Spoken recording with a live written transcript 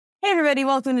Hey everybody,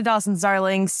 welcome to Dawson's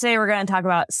Darlings. Today we're going to talk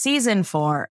about Season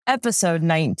 4, Episode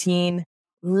 19,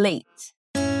 Late.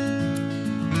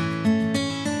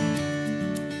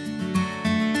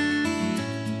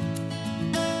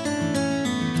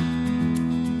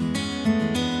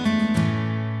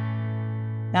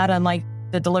 Not unlike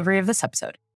the delivery of this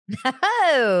episode.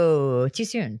 Oh, too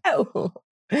soon. Oh,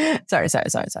 sorry.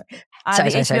 The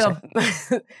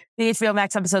HBO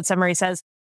Max episode summary says,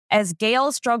 as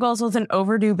Gail struggles with an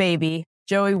overdue baby,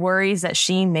 Joey worries that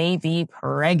she may be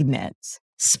pregnant.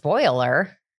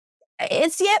 Spoiler.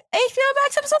 It's the HBO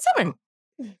Max episode summary.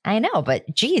 I know, but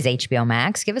geez, HBO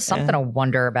Max, give us something to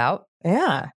wonder about.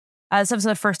 Yeah. This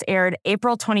episode first aired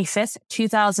April 25th,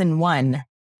 2001.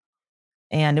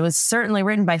 And it was certainly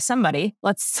written by somebody.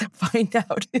 Let's find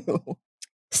out who.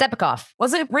 Stepikoff.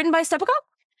 Was it written by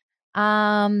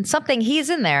Stepikoff? Something. He's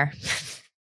in there.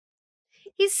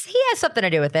 He has something to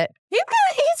do with it.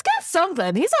 He's got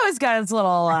something. He's always got his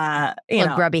little,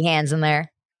 little grubby hands in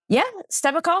there. Yeah,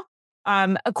 Stepikoff.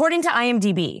 According to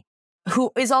IMDb,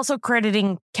 who is also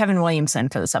crediting Kevin Williamson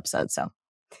for this episode. So,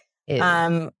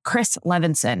 Chris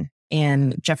Levinson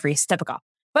and Jeffrey Stepikoff,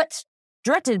 but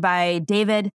directed by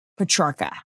David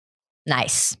Pachorka.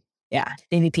 Nice. Yeah,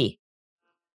 Davey P.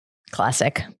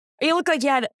 Classic. You look like you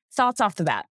had thoughts off the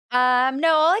bat. No,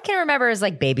 all I can remember is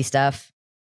like baby stuff.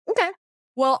 Okay.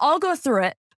 Well, I'll go through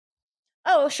it.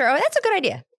 Oh, sure. Oh, that's a good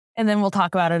idea. And then we'll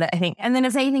talk about it, I think. And then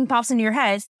if anything pops into your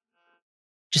head,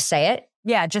 just say it.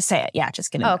 Yeah, just say it. Yeah, just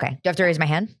get it. Oh, okay. Do I have to raise my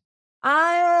hand? No.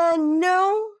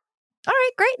 All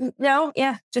right, great. No,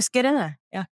 yeah, just get in there.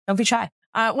 Yeah, don't be shy.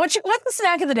 What's the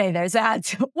snack of the day there, Zad?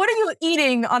 What are you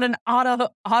eating on an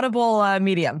audible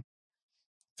medium?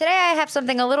 Today I have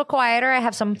something a little quieter. I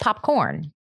have some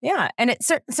popcorn. Yeah, and it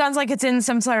sounds like it's in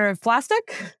some sort of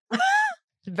plastic.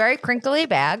 Very crinkly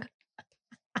bag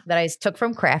that I took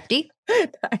from Crafty.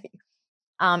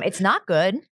 It's not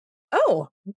good. Oh,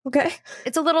 okay.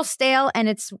 It's a little stale and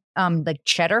it's like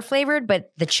cheddar flavored,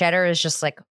 but the cheddar is just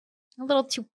like a little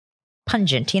too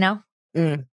pungent, you know?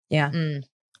 Yeah.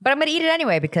 But I'm going to eat it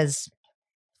anyway because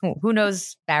who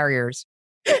knows barriers.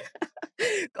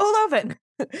 Cold oven.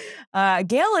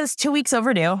 Gail is 2 weeks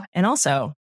overdue and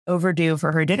also overdue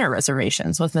for her dinner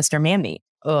reservations with Mr. Manmeat.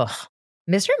 Ugh.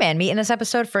 Mr. Manmeat in this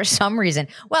episode for some reason.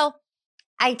 Well,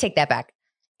 I take that back.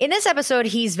 In this episode,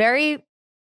 he's very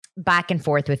back and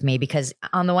forth with me because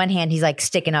on the one hand, he's like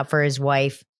sticking up for his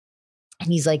wife.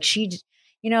 And he's like,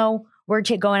 we're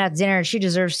going out to dinner and she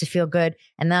deserves to feel good.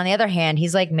 And then on the other hand,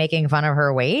 he's like making fun of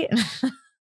her weight.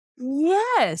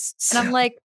 Yes. And I'm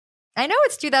like, I know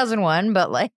it's 2001,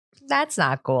 but like, that's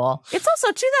not cool. It's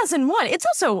also 2001. It's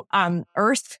also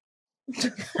Earth.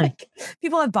 Like,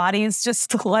 people have bodies,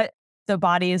 just to let the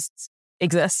bodies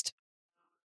exist.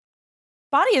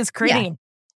 Body is creating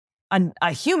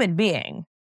a human being.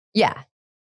 Yeah.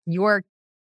 Your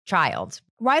child.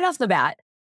 Right off the bat,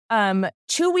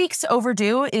 2 weeks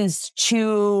overdue is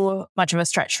too much of a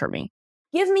stretch for me.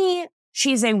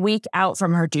 She's a week out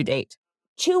from her due date.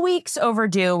 2 weeks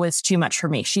overdue was too much for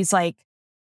me. She's like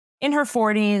in her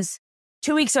 40s,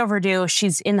 2 weeks overdue.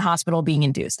 She's in the hospital being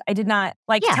induced. I did not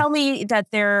tell me that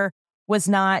there was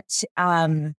not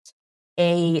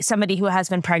somebody who has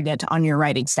been pregnant on your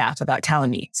writing staff without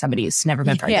telling me somebody who's never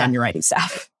been pregnant on your writing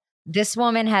staff. This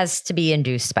woman has to be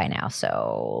induced by now.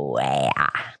 So,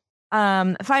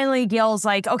 yeah. Finally, Gail's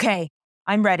like, okay,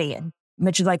 I'm ready. And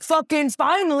Mitch is like, fucking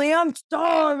finally, I'm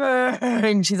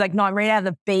starving. She's like, no, I'm ready to have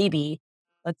the baby.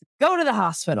 Let's go to the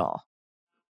hospital.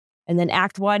 And then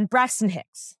Act 1, Braxton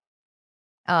Hicks.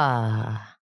 Yeah.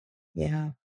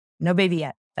 No baby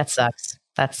yet. That sucks.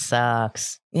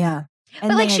 Yeah. And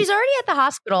but like she's already at the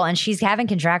hospital and she's having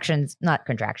not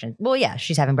contractions. Well, yeah,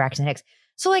 she's having Braxton Hicks.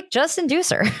 So like just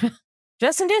induce her.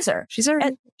 Just induce her. She's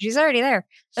already there.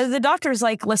 The doctor's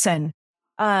like, listen,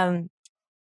 I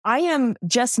am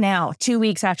just now 2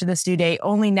 weeks after this due date,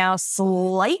 only now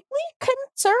slightly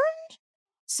concerned.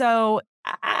 So,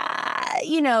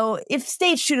 if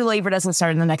stage 2 labor doesn't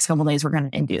start in the next couple of days, we're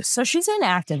going to induce. So she's in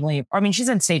active labor. I mean, she's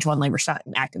in stage 1 labor, she's not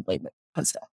in active labor, but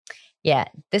still. Yeah.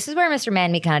 This is where Mr.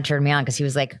 Manmeat kind of turned me on because he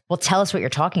was like, well, tell us what you're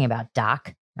talking about, Doc.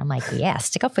 And I'm like, yeah,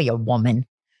 stick up for your woman.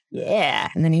 Yeah.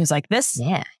 And then he was like, get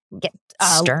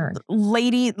stern.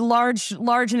 Lady, large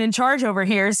and in charge over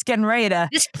here is getting ready to.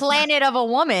 This planet of a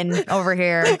woman over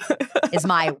here is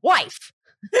my wife.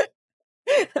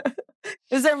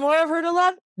 Is there more of her to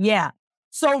love? Yeah.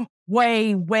 So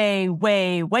way, way,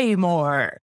 way, way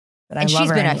more. But and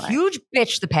she's been a huge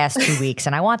bitch the past 2 weeks,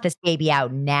 and I want this baby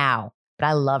out now. But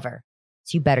I love her.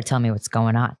 So you better tell me what's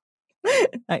going on.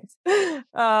 Nice.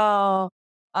 Oh,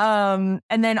 And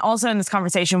then also in this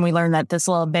conversation, we learned that this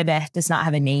little baby does not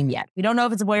have a name yet. We don't know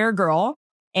if it's a boy or a girl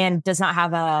and does not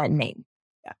have a name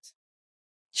yet.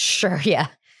 Sure, yeah.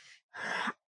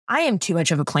 I am too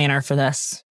much of a planner for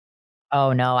this.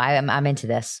 Oh no, I'm into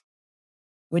this.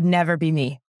 Would never be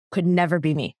me. Could never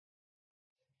be me.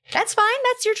 That's fine.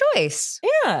 That's your choice.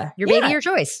 Yeah. Your baby, your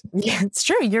choice. Yeah, it's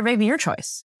true. Your baby, your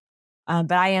choice.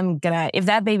 But I am gonna, if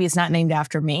that baby is not named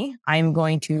after me, I'm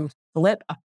going to flip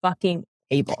a fucking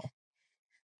table.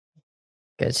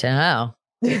 Good to know.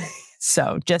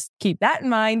 So just keep that in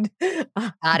mind.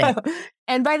 Got it.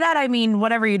 And by that, I mean,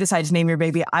 whatever you decide to name your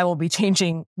baby, I will be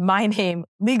changing my name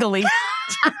legally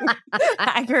to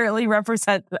accurately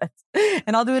represent this.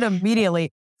 And I'll do it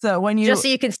immediately. So when you... Just so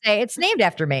you can say, it's named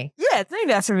after me. Yeah, it's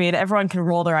named after me. And everyone can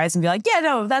roll their eyes and be like, yeah,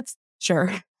 no, that's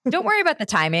sure. Don't worry about the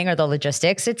timing or the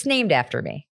logistics. It's named after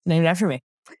me. Named after me.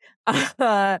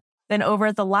 Then over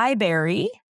at the library,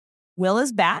 Will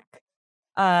is back.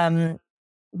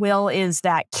 Will is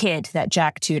that kid that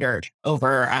Jack tutored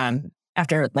over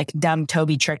after like dumb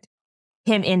Toby tricked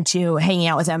him into hanging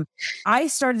out with him. I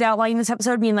started outlining this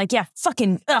episode being like, yeah,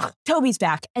 fucking Toby's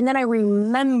back. And then I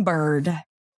remembered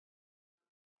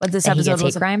what this episode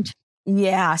was. Hate-crimed?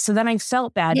 Yeah. So then I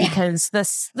felt bad because the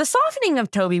softening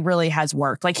of Toby really has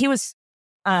worked. Like he was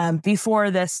before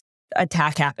this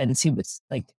attack happens, he was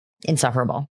like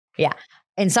insufferable. Yeah.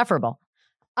 Insufferable.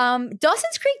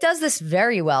 Dawson's Creek does this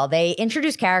very well. They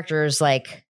introduce characters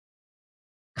like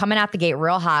coming out the gate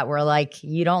real hot where like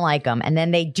you don't like them. And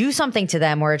then they do something to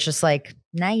them where it's just like,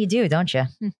 now you do, don't you?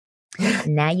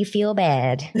 Now you feel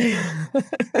bad.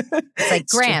 It's like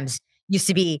Grams used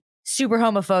to be super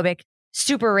homophobic,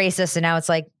 super racist. And now it's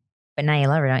like, but now you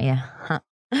love her, don't you? Huh.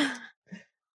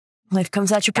 Life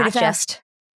comes at you pretty fast.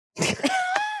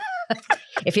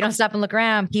 If you don't stop and look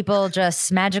around, people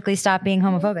just magically stop being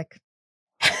homophobic.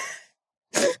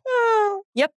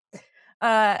 Yep.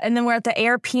 And then we're at the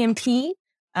AirPMP,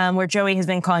 where Joey has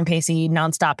been calling Pacey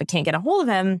nonstop but can't get a hold of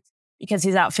him because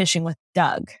he's out fishing with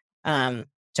Doug.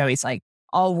 Joey's like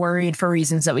all worried for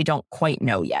reasons that we don't quite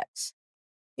know yet.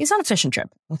 He's on a fishing trip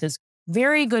with his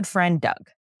very good friend Doug.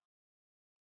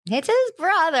 It's his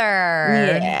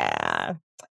brother. Yeah.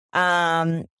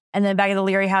 And then back at the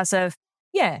Leary house of,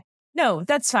 no,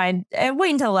 that's fine.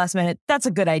 Wait until the last minute. That's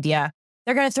a good idea.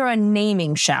 They're going to throw a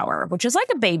naming shower, which is like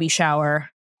a baby shower.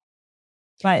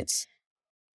 But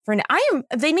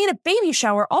they need a baby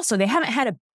shower also. They haven't had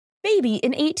a baby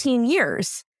in 18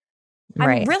 years.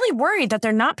 Right. I'm really worried that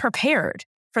they're not prepared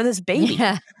for this baby.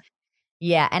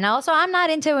 Yeah. And also, I'm not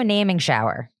into a naming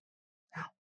shower.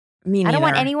 Me neither. I don't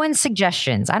want anyone's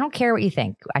suggestions. I don't care what you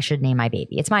think I should name my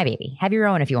baby. It's my baby. Have your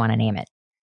own if you want to name it.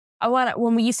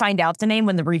 When we find out the name,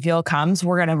 when the reveal comes,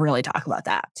 we're going to really talk about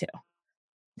that too.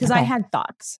 Because I had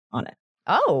thoughts on it.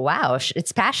 Oh, wow.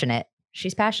 It's passionate.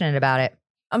 She's passionate about it.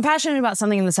 I'm passionate about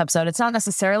something in this episode. It's not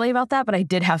necessarily about that, but I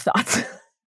did have thoughts.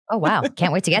 Oh, wow.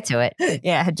 Can't wait to get to it.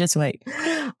 Yeah, just wait.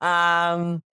 They're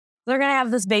going to have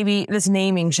this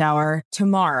naming shower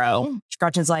tomorrow.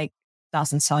 Gretchen's like,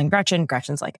 Dawson's telling Gretchen.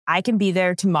 Gretchen's like, I can be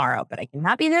there tomorrow, but I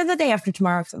cannot be there the day after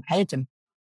tomorrow because I'm headed to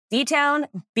D-Town,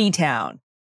 B-Town,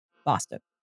 Boston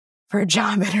for a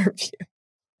job interview.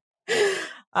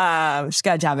 She's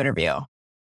got a job interview,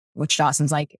 which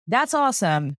Dawson's like, that's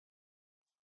awesome.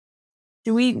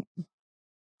 Did we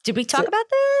talk about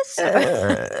this?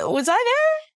 Was I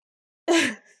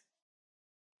there?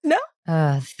 No.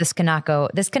 This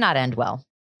cannot end well.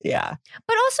 Yeah.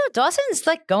 But also Dawson's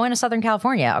like going to Southern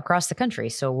California across the country.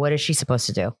 So what is she supposed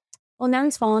to do? Well, now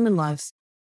he's fallen in love.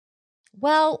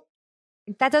 Well,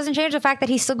 that doesn't change the fact that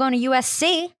he's still going to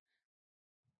USC.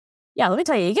 Yeah, let me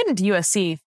tell you, you get into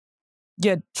USC,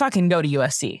 you fucking go to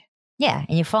USC. Yeah,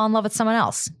 and you fall in love with someone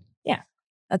else. Yeah,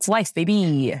 that's life,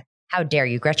 baby. How dare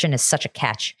you? Gretchen is such a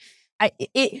catch.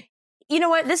 You know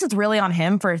what? This is really on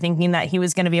him for thinking that he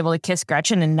was going to be able to kiss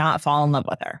Gretchen and not fall in love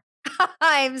with her.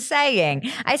 I say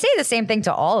the same thing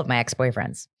to all of my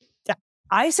ex-boyfriends. Yeah,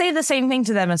 I say the same thing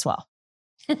to them as well.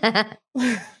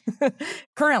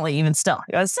 Currently, even still,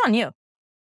 it's on you.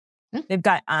 They've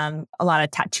got a lot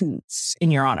of tattoos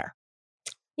in your honor.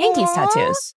 Yankees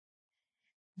tattoos.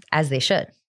 As they should.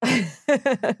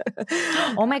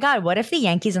 Oh my God. What if the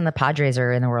Yankees and the Padres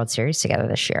are in the World Series together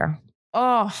this year?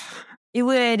 Oh,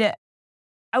 I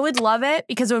would love it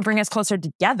because it would bring us closer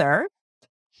together.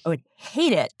 I would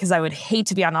hate it because I would hate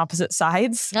to be on opposite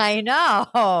sides. I know.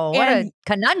 What a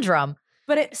conundrum.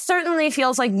 But it certainly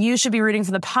feels like you should be rooting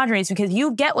for the Padres because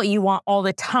you get what you want all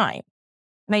the time.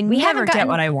 And I never get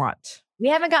what I want. We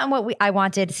haven't gotten what I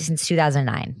wanted since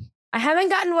 2009. I haven't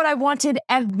gotten what I wanted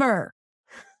ever.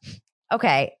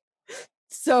 Okay.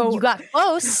 So you got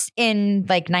close in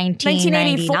like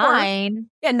 1999.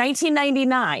 Yeah,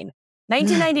 1999.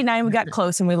 1999, we got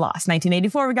close and we lost.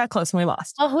 1984, we got close and we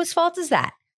lost. Well, whose fault is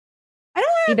that? I don't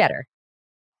know. Be better.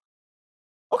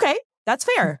 Okay, that's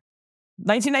fair.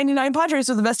 1999 Padres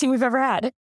were the best team we've ever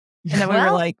had. And then we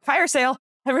were like, fire sale.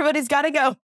 Everybody's got to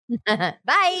go.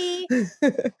 Bye.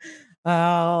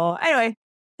 Oh, anyway,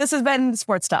 this has been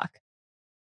Sports Talk.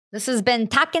 This has been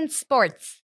Talking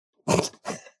Sports.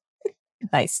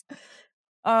 Nice.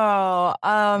 Oh,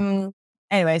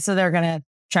 anyway, so they're going to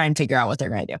try and figure out what they're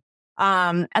going to do.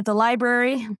 At the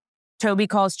library, Toby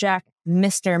calls Jack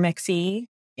Mr. McPhee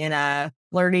in a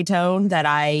flirty tone that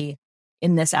I,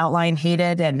 in this outline,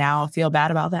 hated and now feel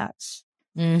bad about that.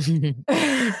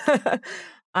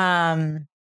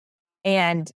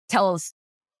 And tells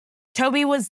Toby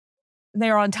was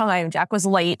there on time. Jack was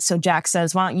late. So Jack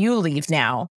says, why don't you leave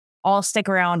now? I'll stick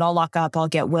around. I'll lock up. I'll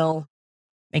get Will.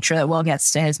 Make sure that Will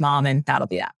gets to his mom and that'll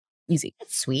be that. Easy.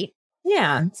 That's sweet.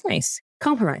 Yeah, it's nice.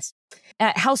 Compromise.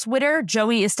 At House Witter,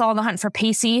 Joey is still on the hunt for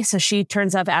Pacey. So she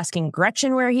turns up asking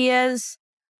Gretchen where he is.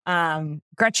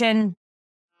 Gretchen,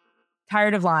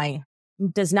 tired of lying,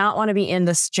 does not want to be in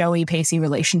this Joey-Pacey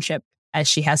relationship as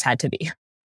she has had to be.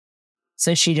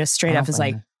 So she just straight up is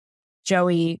like,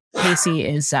 Joey Pacey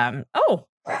is,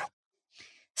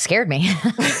 scared me.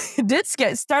 It did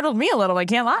startled me a little. I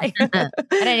can't lie. I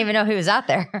didn't even know he was out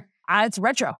there. It's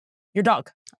Retro, your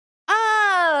dog.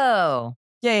 Oh.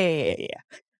 Yeah.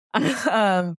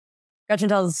 Gretchen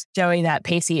tells Joey that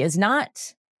Pacey is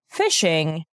not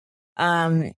fishing.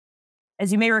 As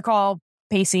you may recall,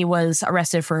 Pacey was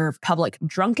arrested for public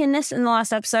drunkenness in the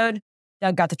last episode.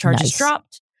 Doug got the charges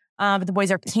dropped. But the boys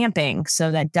are camping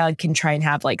so that Doug can try and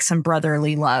have like some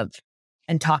brotherly love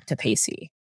and talk to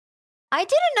Pacey. I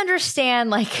didn't understand,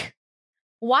 like,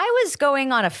 why was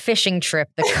going on a fishing trip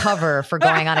the cover for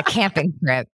going on a camping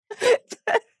trip? You're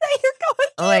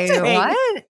going camping. Like,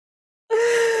 what?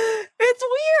 It's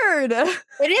weird.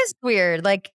 It is weird.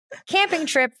 Like, camping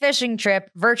trip, fishing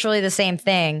trip, virtually the same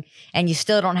thing. And you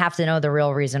still don't have to know the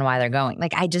real reason why they're going.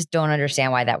 Like, I just don't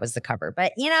understand why that was the cover.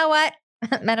 But you know what?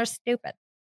 Men are stupid.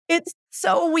 It's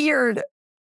so weird.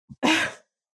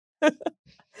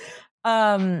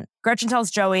 Gretchen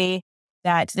tells Joey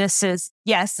that this is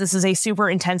a super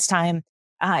intense time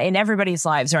in everybody's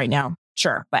lives right now.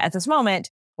 Sure. But at this moment,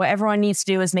 what everyone needs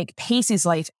to do is make Pacey's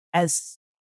life as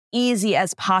easy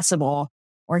as possible,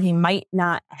 or he might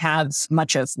not have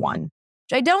much of one.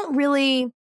 Which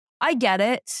I get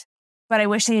it, but I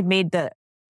wish they had made the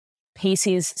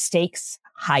Pacey's stakes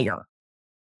higher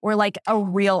or like a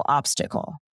real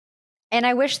obstacle. And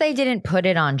I wish they didn't put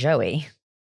it on Joey.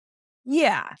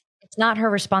 Yeah. It's not her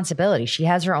responsibility. She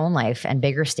has her own life and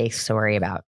bigger stakes to worry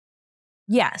about.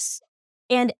 Yes.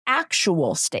 And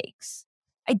actual stakes.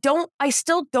 I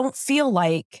still don't feel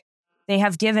like they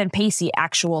have given Pacey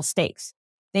actual stakes.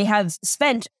 They have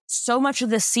spent so much of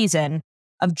this season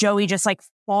of Joey just like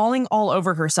falling all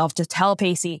over herself to tell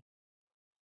Pacey,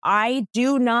 I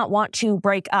do not want to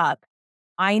break up.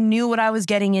 I knew what I was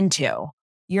getting into.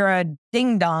 You're a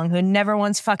ding dong who never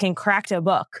once fucking cracked a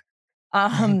book.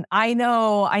 I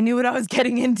knew what I was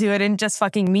getting into. I didn't just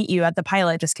fucking meet you at the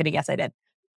pilot. Just kidding. Yes, I did.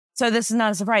 So this is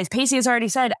not a surprise. Pacey has already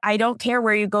said, I don't care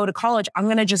where you go to college. I'm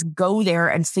going to just go there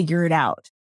and figure it out.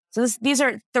 So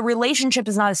the relationship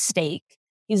is not a stake.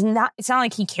 It's not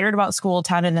like he cared about school a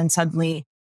ton and then suddenly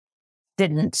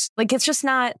didn't. Like, it's just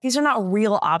not, these are not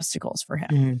real obstacles for him.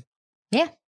 Mm-hmm.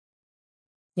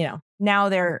 Yeah. Now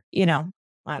they're, I don't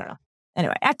know.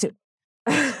 Anyway, act 2.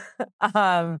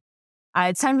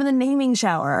 It's time for the naming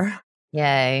shower.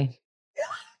 Yay.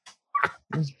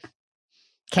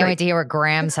 Can't wait to hear what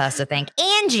Grams has to think.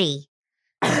 Angie.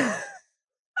 I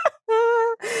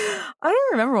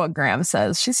don't remember what Graham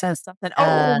says. She says something.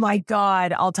 Oh my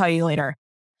God. I'll tell you later.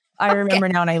 I remember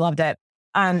now and I loved it.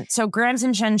 So Grams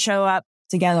and Chen show up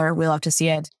together. We love to see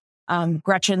it.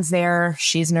 Gretchen's there.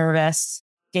 She's nervous.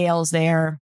 Gail's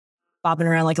there, bobbing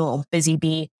around like a little busy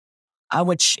bee,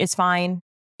 which is fine.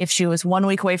 If she was 1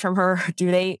 week away from her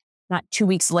due date, not 2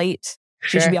 weeks late,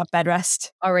 she should be off bed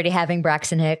rest. Already having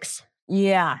Braxton Hicks.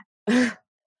 Yeah.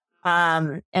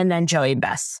 And then Joey and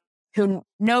Bess, who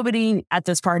nobody at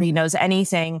this party knows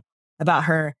anything about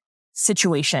her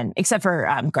situation except for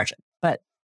Gretchen, but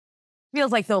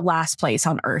feels like the last place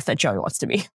on earth that Joey wants to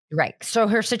be. Right. So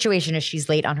her situation is she's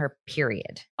late on her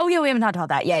period. Oh yeah, we haven't talked about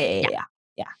that. Yeah.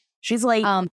 She's late.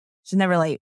 She's never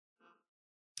late.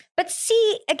 But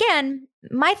see, again,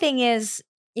 my thing is,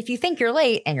 if you think you're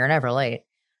late and you're never late,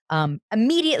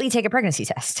 immediately take a pregnancy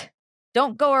test.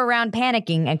 Don't go around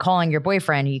panicking and calling your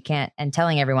boyfriend you can't and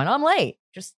telling everyone, oh, I'm late.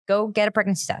 Just go get a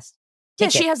pregnancy test. Yeah,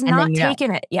 Take she it, has and then not you know.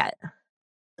 taken it yet.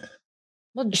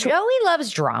 Well, Joey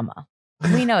loves drama.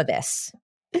 We know this.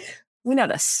 We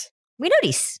notice. We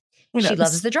notice. We She notice.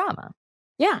 loves the drama.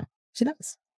 Yeah, she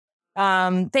does.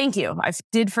 Thank you. I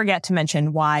did forget to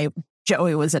mention why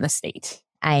Joey was in a state.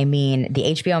 I mean, the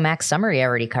HBO Max summary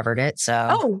already covered it. So,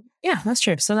 Oh, yeah, that's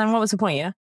true. So then what was the point?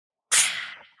 Yeah.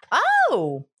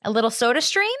 a little Soda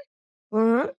Stream.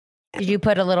 Mm-hmm. Did you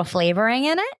put a little flavoring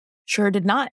in it? Sure did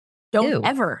not. Don't Ew.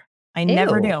 ever. I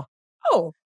never Ew. do.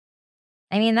 Oh,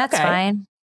 I mean, that's Okay. fine.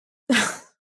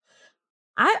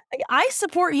 I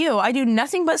support you. I do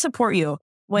nothing but support you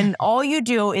when all you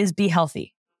do is be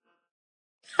healthy.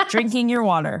 Drinking your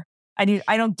water. I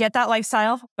don't get that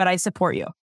lifestyle, but I support you.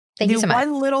 Thank you so much.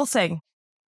 One little thing.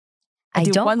 I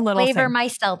do don't one little flavor thing. my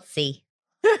seltzy.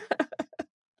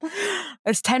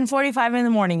 It's 10:45 in the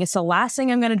morning. It's the last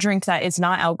thing I'm going to drink that is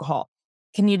not alcohol.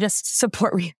 Can you just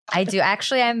support me? I do.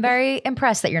 Actually, I'm very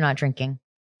impressed that you're not drinking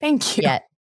Thank you. yet.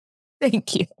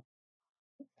 Thank you.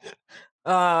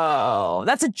 Oh,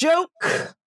 that's a joke.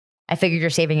 I figured you're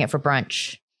saving it for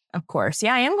brunch. Of course.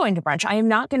 Yeah, I am going to brunch. I am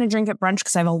not going to drink at brunch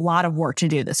because I have a lot of work to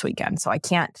do this weekend. So I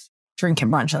can't drink at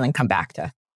brunch and then come back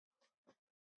to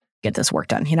get this work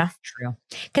done, you know? True.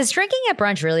 Because drinking at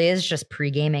brunch really is just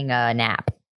pre-gaming a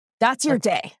nap. That's your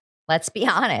day. Let's be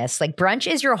honest. Like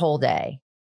brunch is your whole day.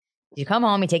 You come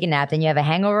home, you take a nap, then you have a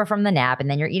hangover from the nap, and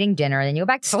then you're eating dinner, and then you go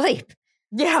back to sleep.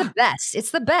 Yeah. It's the best.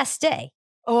 It's the best day.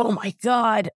 Oh my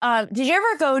God. Did you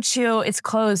ever go to, it's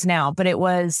closed now, but it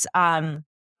was that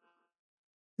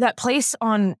place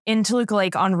in Toluca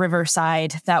Lake on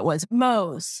Riverside that was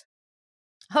Moe's.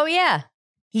 Oh, yeah.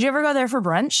 Did you ever go there for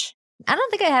brunch? I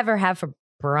don't think I ever have for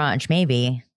brunch.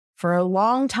 Maybe. For a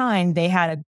long time, they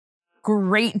had a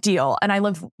great deal. And I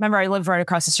lived right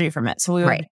across the street from it. So we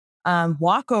would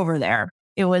walk over there.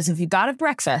 It was, if you got a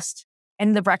breakfast,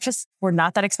 and the breakfasts were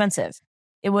not that expensive.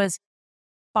 It was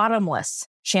bottomless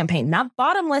champagne, not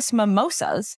bottomless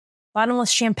mimosas,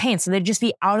 bottomless champagne. So they'd just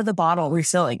be out of the bottle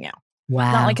refilling you.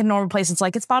 Wow. Not like a normal place. It's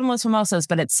like, it's bottomless mimosas,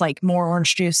 but it's like more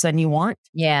orange juice than you want.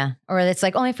 Yeah. Or it's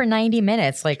like only for 90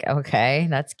 minutes. Like, okay,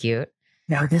 that's cute.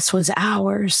 No, this was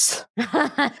ours.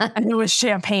 And it was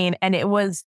champagne. And it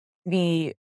was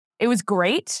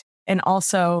great. And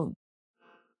also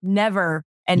never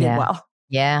ended well.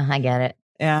 Yeah, I get it.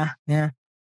 Yeah.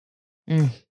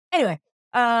 Anyway,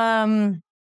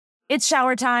 it's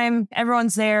shower time.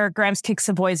 Everyone's there. Grams kicks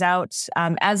the boys out,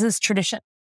 as is tradition.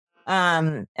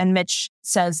 And Mitch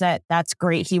says that that's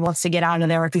great. He wants to get out of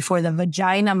there before the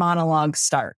vagina monologue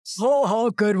starts.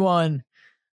 Oh, good one.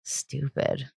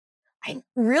 Stupid. I'm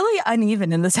really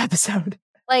uneven in this episode.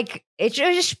 Like, it's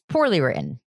just poorly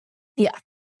written. Yeah.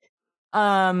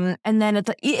 And then it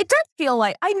does feel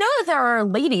like, I know that there are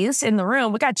ladies in the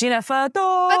room. We got Gina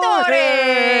Fadore.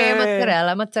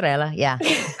 Mozzarella. Yeah.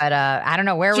 But I don't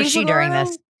know. Where was she during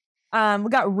this? We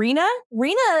got Rena.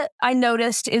 Rena, I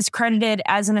noticed, is credited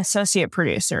as an associate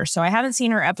producer. So I haven't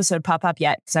seen her episode pop up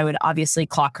yet because I would obviously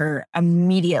clock her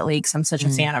immediately because I'm such a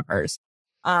fan of hers.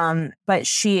 But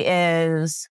she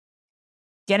is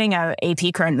getting a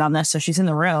AP credit on this. So she's in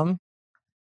the room.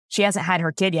 She hasn't had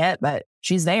her kid yet, but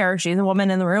she's there. She's a woman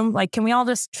in the room. Like, can we all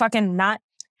just fucking not?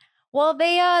 Well,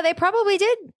 they probably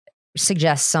did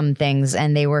suggest some things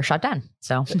and they were shut down.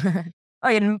 So. Oh,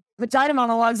 and vagina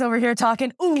monologues over here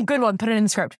talking. Ooh, good one. Put it in the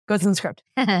script. Goes in the script.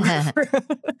 And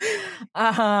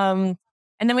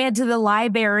then we head to the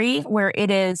library where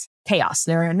it is chaos.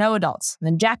 There are no adults. And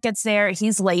then Jack gets there.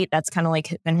 He's late. That's kind of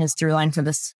like been his through line for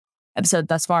this episode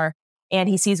thus far. And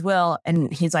he sees Will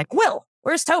and he's like, Will,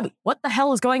 where's Toby? What the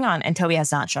hell is going on? And Toby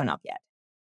has not shown up yet.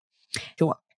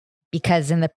 Cool.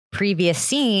 Because in the previous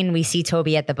scene, we see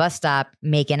Toby at the bus stop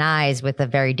making eyes with a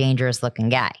very dangerous looking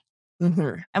guy.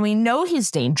 Mm-hmm. And we know he's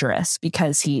dangerous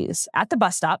because he's at the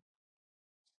bus stop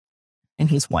and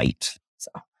he's white.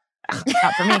 So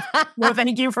not for me. No,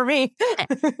 thank you for me.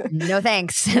 No,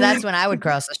 thanks. That's when I would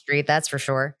cross the street. That's for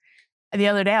sure. The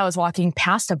other day I was walking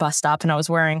past a bus stop and I was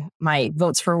wearing my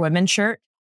Votes for Women shirt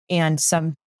and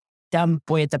some dumb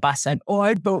boy at the bus said, "Oh,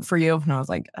 I'd vote for you." And I was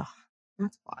like,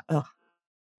 oh,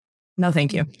 no,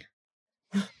 thank you.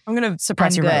 I'm going to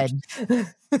suppress your vote.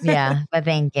 Yeah, but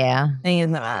thank you. Thank you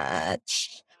so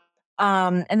much.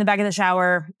 In the back of the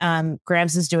shower,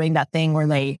 Grams is doing that thing where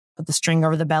they put the string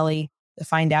over the belly to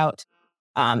find out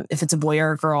if it's a boy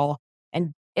or a girl.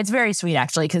 And it's very sweet,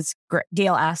 actually, because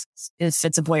Gail asks if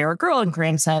it's a boy or a girl, and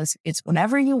Grams says it's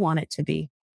whatever you want it to be,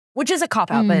 which is a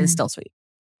cop-out, but it's still sweet.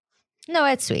 No,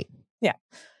 it's sweet. Yeah.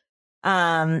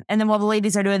 And then while the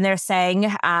ladies are doing their thing,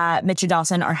 Mitch and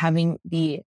Dawson are having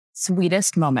the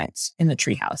sweetest moments in the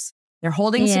treehouse. They're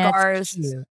holding cigars.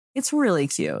 It's really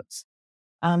cute.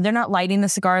 They're not lighting the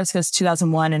cigars because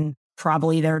 2001 and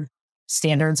probably their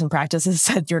standards and practices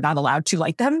said you're not allowed to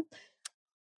light them.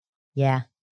 Yeah.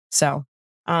 So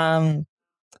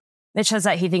Mitch says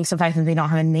that he thinks the fact that they don't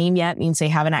have a name yet means they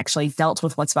haven't actually dealt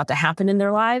with what's about to happen in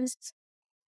their lives,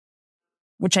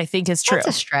 which I think is true. That's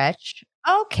a stretch.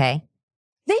 Okay.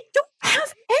 They don't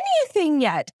have anything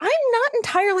yet. I'm not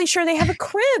entirely sure they have a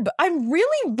crib. I'm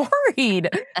really worried.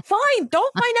 Fine.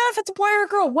 Don't find out if it's a boy or a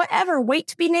girl. Whatever. Wait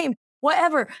to be named.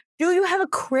 Whatever. Do you have a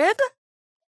crib?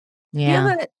 Yeah. Do you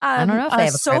have I don't know if they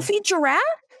have a Sophie crib. giraffe?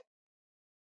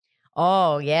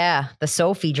 Oh, the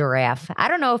Sophie giraffe. I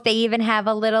don't know if they even have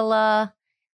a little, a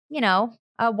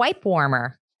wipe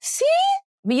warmer. See?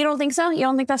 But you don't think so? You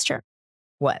don't think that's true?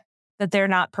 What? That they're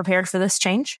not prepared for this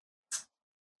change?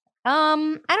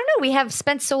 I don't know. We have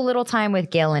spent so little time with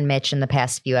Gail and Mitch in the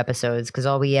past few episodes because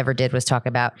all we ever did was talk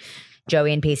about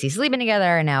Joey and Pacey sleeping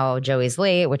together, and now Joey's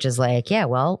late, which is like, yeah,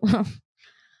 well,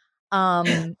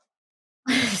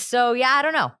 so yeah, I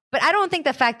don't know. But I don't think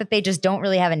the fact that they just don't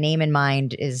really have a name in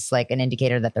mind is like an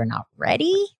indicator that they're not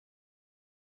ready.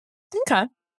 Okay.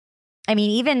 I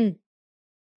mean, even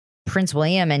Prince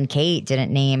William and Kate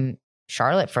didn't name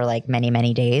Charlotte for like many,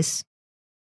 many days.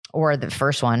 Or the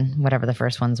first one, whatever the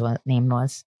first one's name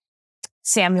was.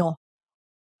 Samuel.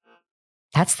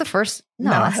 That's the first.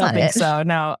 No, that's I don't not think it. so.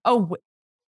 No. Oh,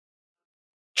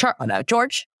 no.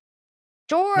 George.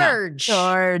 George. No.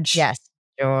 George. Yes.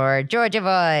 Georgia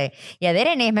boy. Yeah, they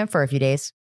didn't name him for a few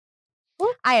days.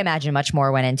 What? I imagine much more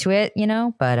went into it,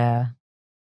 but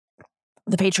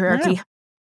The patriarchy.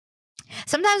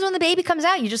 sometimes when the baby comes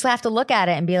out, you just have to look at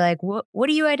it and be like, what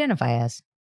do you identify as?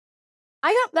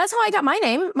 That's how I got my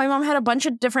name. My mom had a bunch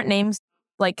of different names,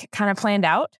 like kind of planned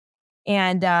out.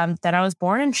 And then I was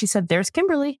born and she said, there's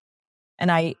Kimberly.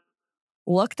 And I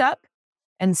looked up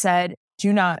and said,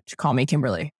 do not call me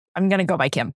Kimberly. I'm going to go by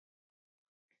Kim.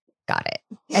 Got it.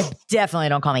 And definitely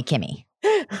don't call me Kimmy.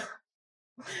 You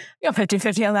got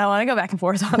 50-50 on that one. I go back and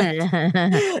forth on it. Yeah.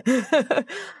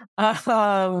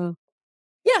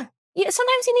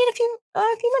 Sometimes you need a few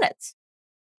minutes.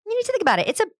 You need to think about it.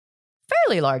 It's a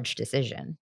fairly large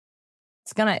decision.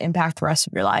 It's going to impact the rest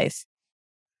of your life.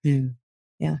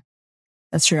 Yeah,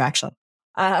 that's true, actually.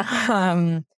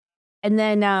 And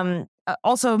then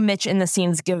also Mitch in this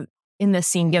scene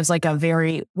gives like a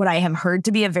very, what I have heard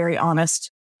to be a very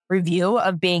honest review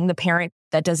of being the parent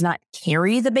that does not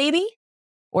carry the baby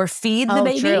or feed the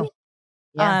baby. True.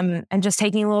 Yeah. And just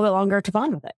taking a little bit longer to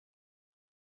bond with it.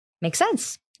 Makes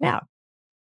sense. Yeah.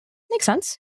 Makes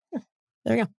sense. Yeah.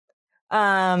 There we go.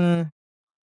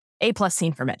 A+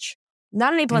 scene for Mitch.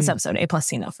 Not an A+ episode, A+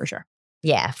 scene though, for sure.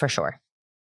 Yeah, for sure.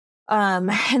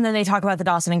 And then they talk about the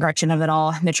Dawson and Gretchen of it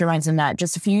all. Mitch reminds him that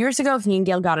just a few years ago, he and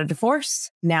Gail got a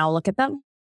divorce. Now look at them.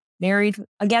 Married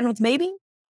again with baby.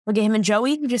 Look at him and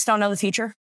Joey. You just don't know the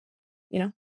future. Yeah.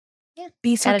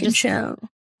 Be fucking show.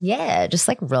 Yeah, just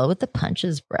like roll with the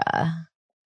punches, bruh.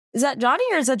 Is that Johnny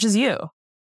or is that just you?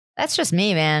 That's just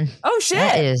me, man. Oh, shit.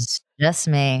 That is just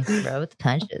me. Roll with the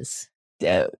punches.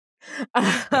 Dude.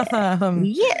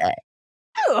 Yeah.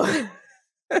 Oh.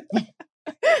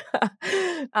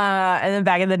 And then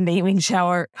back in the naming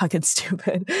shower, fucking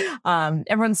stupid.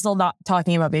 Everyone's still not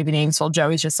talking about baby names while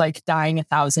Joey's just like dying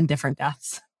 1,000 different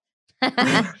deaths.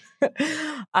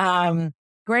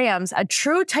 Graham's a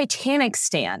true Titanic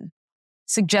stan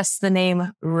suggests the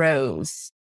name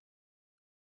Rose.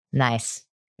 Nice.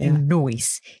 Yeah.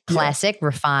 Nice. Classic,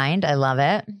 refined. I love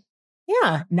it.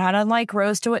 Yeah, not unlike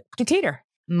Rose Decatur.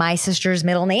 My sister's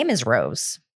middle name is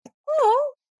Rose.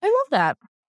 Oh, I love that.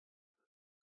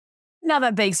 Now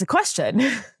that begs the question.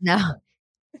 No,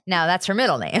 that's her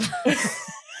middle name.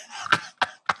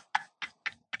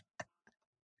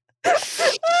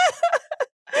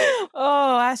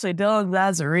 Oh, Ashley Dillon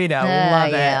Lazzarino.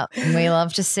 Love it. We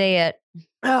love to see it.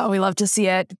 Oh, we love to see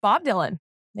it. Bob Dylan,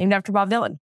 named after Bob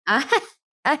Dylan.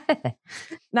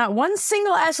 Not one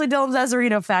single Ashley Dillon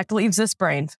Lazzarino fact leaves this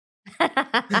brain.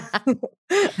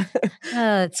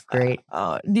 That's great.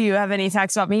 Do you have any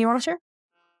facts about me you want to share?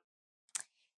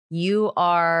 You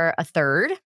are a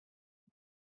third.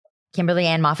 Kimberly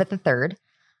Ann Moffat the third.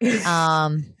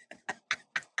 Yep.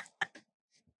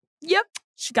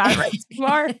 She got it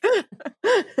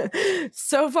right.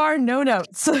 So far, no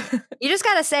notes. You just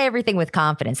got to say everything with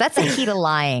confidence. That's the key to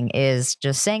lying, is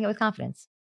just saying it with confidence.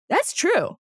 That's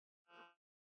true.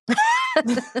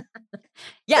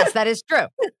 Yes, that is true.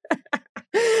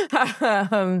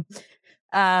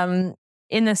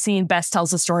 In the scene, Bess tells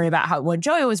the story about how when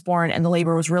Joey was born and the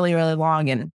labor was really, really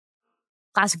long, and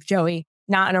classic Joey,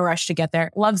 not in a rush to get there.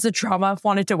 Loves the drama,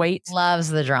 wanted to wait. Loves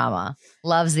the drama.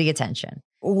 Loves the attention.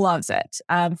 loves it.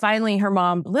 Finally, her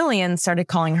mom, Lillian, started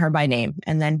calling her by name.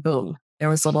 And then boom, there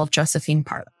was little Josephine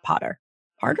Potter. Potter?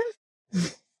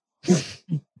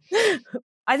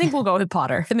 I think we'll go with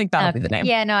Potter. I think that'll be the name.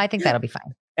 Yeah, no, I think that'll be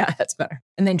fine. Yeah, that's better.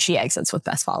 And then she exits with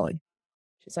Bess following.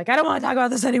 She's like, I don't want to talk about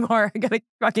this anymore. I gotta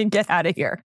fucking get out of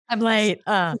here. I'm late.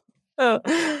 And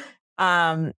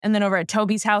then over at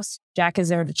Toby's house, Jack is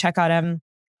there to check on him.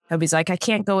 Toby's like, I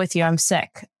can't go with you. I'm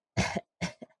sick.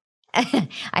 I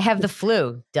have the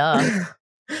flu. Duh.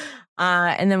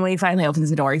 And then when he finally opens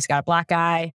the door, he's got a black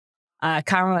eye.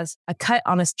 Kyron has a cut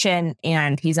on his chin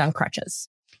and he's on crutches.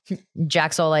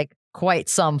 Jack's all like, quite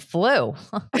some flu.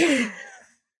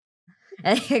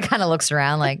 And he kind of looks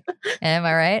around like, am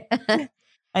I right?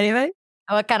 Anybody?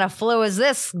 What kind of flu is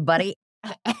this, buddy?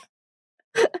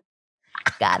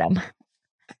 Got him.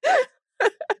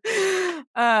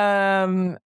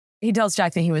 He tells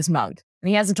Jack that he was mugged and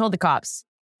he hasn't told the cops.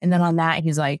 And then on that,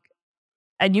 he's like,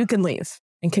 and you can leave,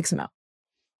 and kicks him out.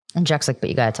 And Jack's like, but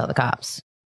you got to tell the cops.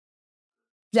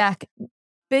 Jack,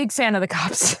 big fan of the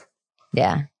cops.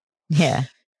 Yeah. Yeah.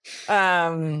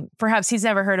 Perhaps he's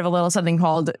never heard of a little something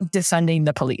called defunding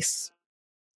the police.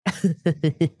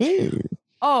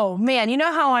 Oh, man. You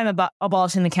know how I'm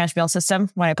abolishing the cash bail system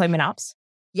when I play Monops?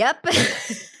 Yep.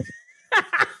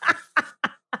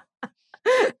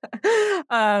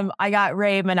 I got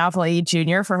Ray Monopoly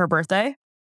Jr. for her birthday.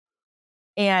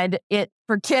 And it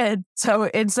for kids. So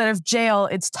instead of jail,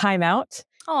 it's timeout.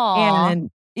 Aww. And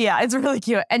yeah, it's really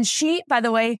cute. And she, by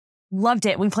the way, loved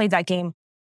it. We played that game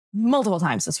multiple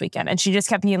times this weekend. And she just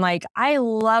kept being like, I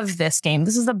love this game.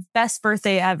 This is the best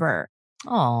birthday ever.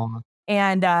 Aww.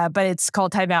 And, but it's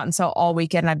called timeout. And so all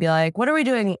weekend I'd be like, what are we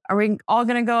doing? Are we all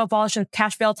going to go abolish a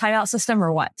cash bail timeout system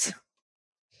or what?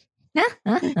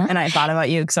 And I thought about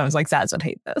you because I was like, Zaz would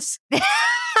hate this.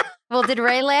 Well, did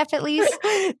Ray laugh at least?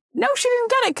 No, she didn't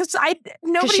get it because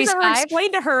nobody's ever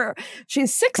explained to her.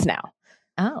 She's 6 now.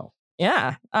 Oh.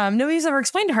 Yeah. Nobody's ever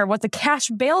explained to her what the cash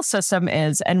bail system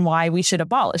is and why we should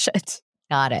abolish it.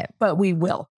 Got it. But we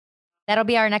will. That'll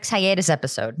be our next hiatus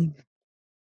episode.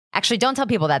 Actually, don't tell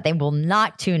people that. They will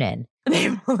not tune in.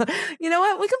 You know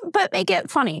what? We can but make it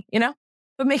funny,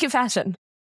 but make it fashion.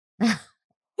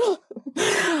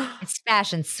 It's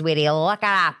fashion, sweetie. Look it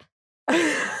up.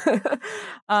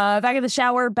 Back in the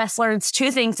shower, Bess learns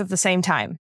 2 things at the same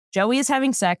time. Joey is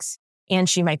having sex and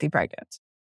she might be pregnant.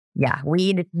 Yeah,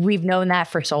 we've known that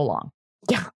for so long.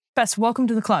 Yeah. Bess, welcome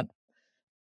to the club.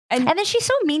 And then she's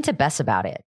so mean to Bess about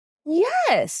it.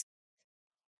 Yes.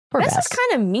 Poor Bess Bess. is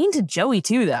kind of mean to Joey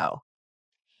too, though.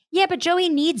 Yeah, but Joey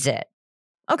needs it.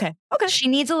 Okay. She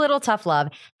needs a little tough love.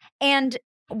 And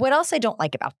what else I don't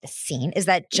like about this scene is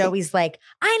that Joey's like,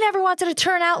 I never wanted to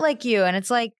turn out like you. And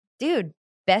it's like, dude,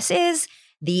 Bess is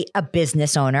a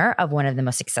business owner of one of the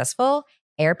most successful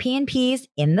Airbnbs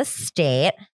in the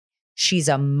state. She's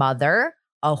a mother,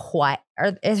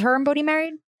 is her and Bodhi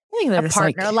married? A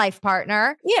partner, a life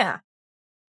partner. Yeah.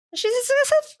 She's a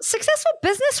successful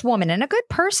businesswoman and a good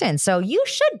person. So you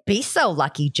should be so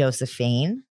lucky,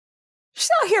 Josephine. She's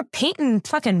out here painting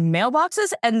fucking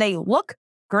mailboxes and they look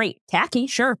great. Tacky,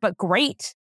 sure, but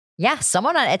great. Yeah,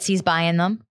 someone on Etsy's buying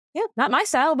them. Yeah, not my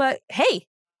style, but hey.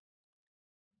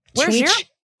 Where's your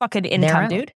fucking income,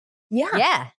 dude? Yeah.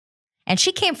 Yeah. And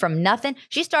she came from nothing.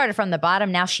 She started from the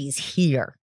bottom. Now she's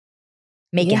here.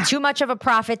 Making too much of a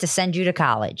profit to send you to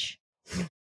college.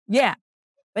 Yeah.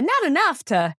 But not enough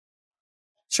to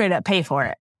straight up pay for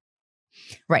it.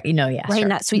 Right. Yeah. Right in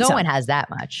that sweet zone. No one has that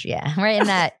much. Yeah. Right in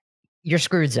that you're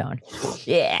screwed zone.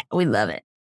 Yeah. We love it.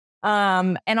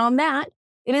 And on that,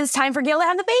 it is time for Gail to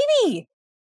have the baby.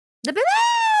 The baby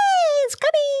is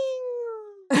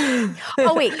coming.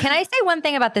 Oh, wait. Can I say one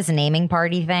thing about this naming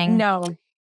party thing? No.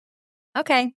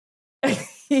 Okay.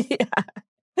 Yeah.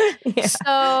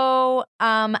 So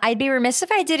I'd be remiss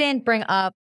if I didn't bring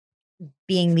up,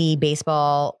 being the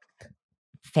baseball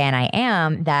fan I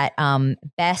am, that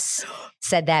Bess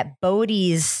said that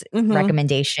Bodhi's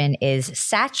recommendation is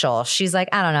Satchel. She's like,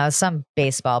 I don't know, some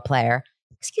baseball player.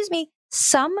 Excuse me,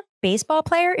 some baseball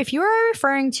player? If you are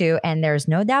referring to, and there's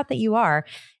no doubt that you are,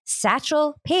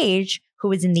 Satchel Paige,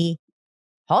 who is in the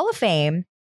Hall of Fame,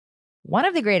 one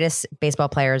of the greatest baseball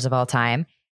players of all time,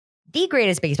 the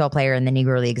greatest baseball player in the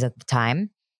Negro Leagues at the time.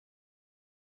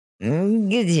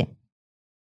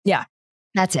 Yeah.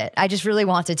 That's it. I just really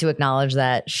wanted to acknowledge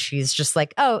that she's just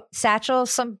like, oh, Satchel,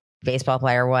 some baseball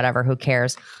player, whatever, who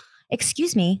cares?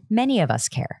 Excuse me, many of us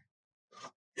care.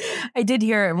 I did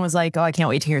hear it and was like, oh, I can't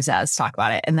wait to hear Zaz talk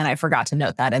about it. And then I forgot to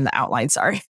note that in the outline.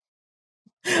 Sorry.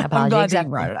 I'm glad you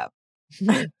brought it up.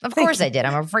 Of course I did.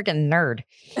 I'm a freaking nerd.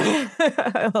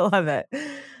 I love it.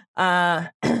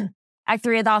 Act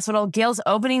 3 at the hospital. Gail's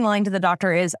opening line to the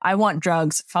doctor is, "I want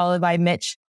drugs," followed by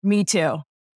Mitch, "Me too."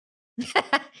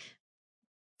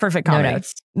 Perfect comedy. No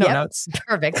notes. No Yep. notes.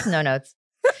 Perfect. No notes.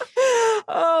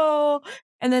 Oh,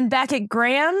 and then back at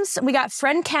Graham's, we got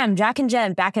friend Ken, Jack and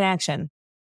Jen back in action.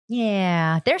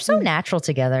 Yeah. They're so natural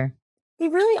together. They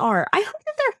really are. I hope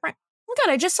that they're friends. Oh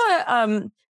God, I just saw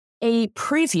a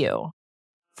preview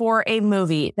for a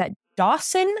movie that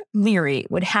Dawson Leary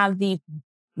would have the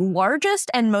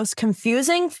largest and most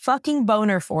confusing fucking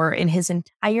boner for in his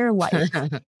entire life.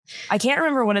 I can't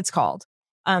remember what it's called,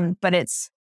 but it's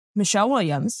Michelle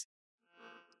Williams,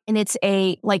 and it's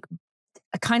a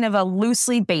kind of a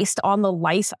loosely based on the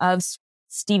life of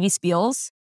Stevie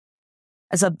Spiels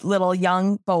as a little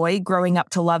young boy growing up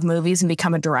to love movies and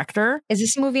become a director. Is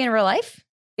this a movie in real life?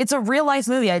 It's a real life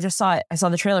movie. I just saw it. I saw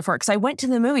the trailer for it because I went to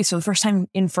the movies for the first time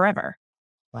in forever.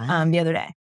 Wow. The other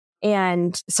day,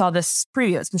 and saw this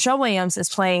preview. It's Michelle Williams is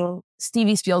playing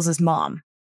Stevie Spiels' mom.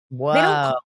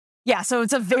 Whoa. Yeah, so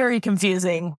it's a very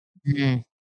confusing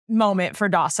moment for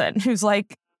Dawson, who's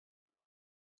like,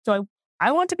 "Do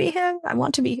I want to be him? I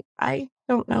want to be. I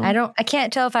don't know. I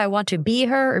can't tell if I want to be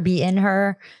her or be in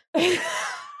her."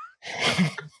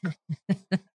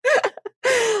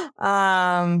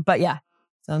 But yeah.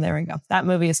 So there we go. That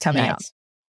movie is coming out.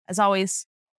 As always,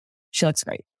 she looks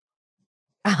great.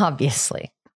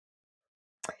 Obviously.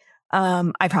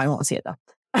 I probably won't see it though.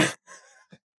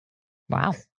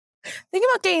 Wow. Think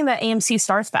about getting the AMC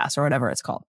Stars Pass or whatever it's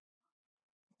called.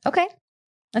 Okay.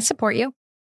 I support you.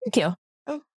 Thank you.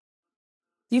 Do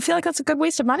you feel like that's a good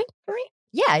waste of money for me?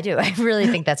 Yeah, I do. I really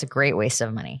think that's a great waste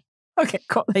of money. Okay,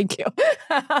 cool. Thank you.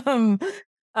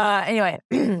 Anyway,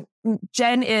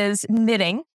 Jen is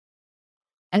knitting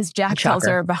as Jack tells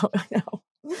her about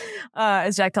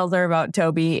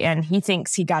Toby, and he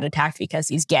thinks he got attacked because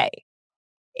he's gay.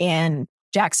 And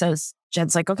Jack says,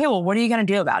 Jen's like, "Okay, well, what are you going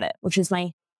to do about it?" Which is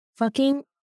my fucking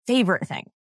favorite thing.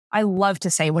 I love to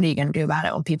say, what are you going to do about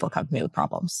it when people come to me with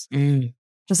problems?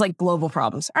 Just like global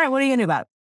problems. All right, what are you going to do about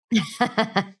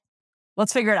it?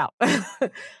 Let's figure it out.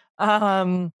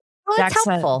 Well, it's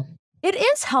helpful. It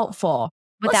is helpful.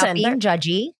 Without being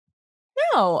judgy.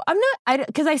 No, I'm not.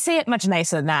 Because I say it much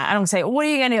nicer than that. I don't say, what are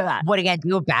you going to do about it? What are you going to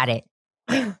do about it?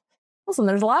 Listen,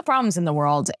 there's a lot of problems in the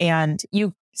world, and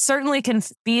you certainly can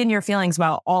be in your feelings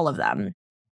about all of them.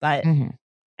 But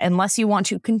unless you want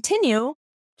to continue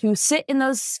to sit in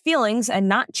those feelings and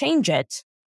not change it,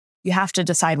 you have to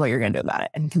decide what you're going to do about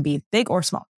it. And it can be big or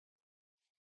small.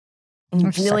 And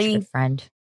You're such a good friend.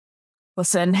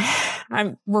 Listen,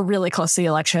 we're really close to the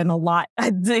election a lot.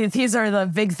 These are the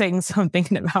big things I'm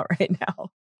thinking about right now.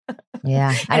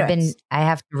 Yeah. I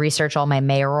have to research all my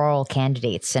mayoral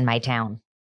candidates in my town.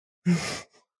 Every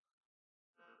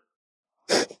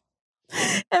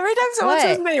time someone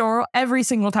says mayoral, every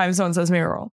single time someone says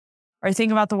mayoral, or I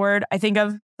think about the word, I think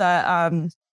of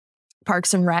the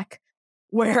Parks and Rec,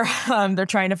 where they're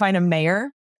trying to find a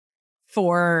mayor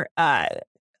for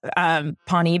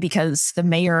Pawnee because the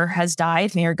mayor has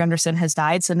died. Mayor Gunderson has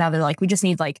died. So now they're like, we just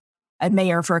need like a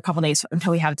mayor for a couple days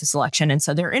until we have this election. And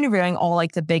so they're interviewing all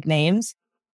like the big names,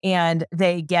 and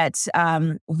they get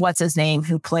what's his name,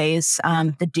 who plays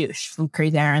the douche from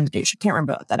Crazy Erin and the Douche. I can't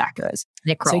remember what that actor is.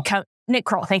 Nick Kroll. Nick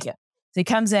Kroll, thank you. So he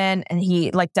comes in and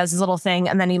he like does his little thing,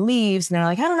 and then he leaves, and they're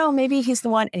like, I don't know, maybe he's the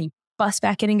one. And he busts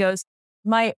back in and goes,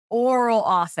 "My oral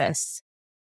office.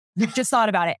 Just thought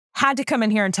about it. Had to come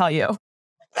in here and tell you."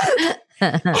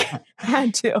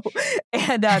 Had to.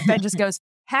 And Ben just goes,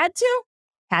 had to?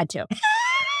 Had to.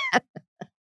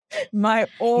 My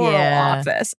oral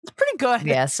office. It's pretty good.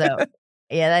 Yeah,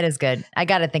 that is good. I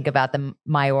got to think about the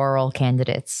mayoral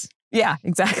candidates. Yeah,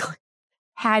 exactly.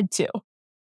 Had to.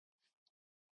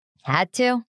 Had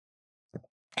to?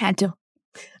 Had to.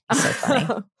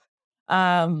 So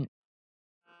funny.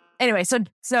 Anyway,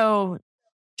 so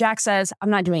Jack says, I'm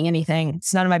not doing anything.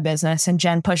 It's none of my business. And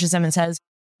Jen pushes him and says,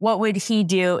 what would he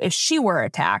do if she were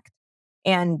attacked?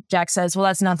 And Jack says, well,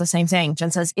 that's not the same thing. Jen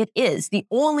says, it is. The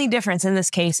only difference in this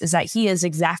case is that he is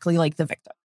exactly like the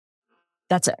victim.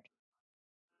 That's it.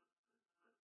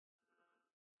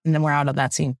 And then we're out of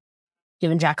that scene.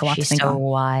 Giving Jack a lot to think so on.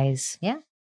 Wise. Yeah.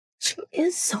 She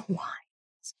is so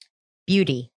wise.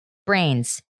 Beauty,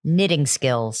 brains, knitting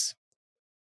skills.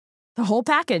 The whole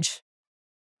package.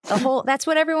 That's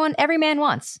what every man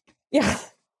wants. Yeah.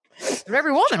 That's what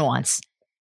every woman wants.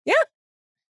 Yeah.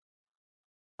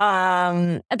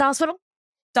 At the hospital,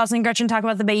 Dawson and Gretchen talk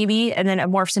about the baby, and then it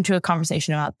morphs into a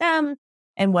conversation about them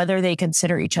and whether they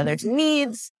consider each other's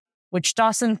needs, which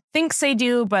Dawson thinks they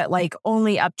do, but like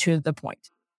only up to the point.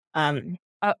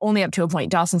 Only up to a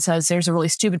point. Dawson says there's a really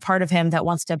stupid part of him that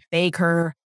wants to beg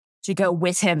her to go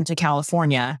with him to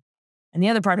California. And the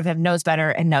other part of him knows better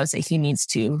and knows that he needs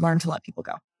to learn to let people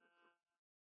go.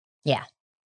 Yeah.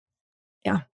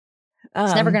 Yeah.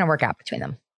 It's never going to work out between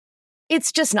them.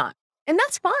 It's just not. And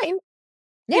that's fine.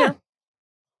 Yeah. You know?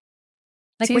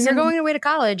 Like when you're going away to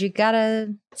college, you got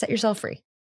to set yourself free.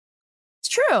 It's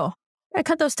true. Gotta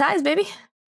cut those ties, baby.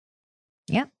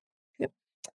 Yeah.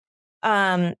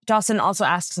 Dawson also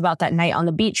asks about that night on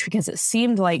the beach because it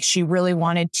seemed like she really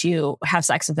wanted to have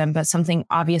sex with him, but something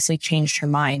obviously changed her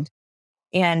mind.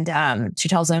 And she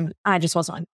tells him, I just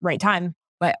wasn't on the right time.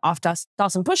 But off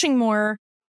Dawson pushing more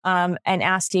and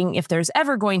asking if there's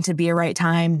ever going to be a right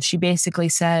time, she basically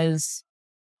says,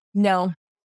 no,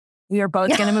 we are both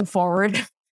going to move forward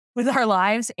with our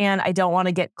lives. And I don't want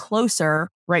to get closer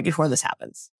right before this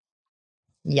happens.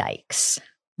 Yikes.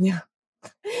 Yeah.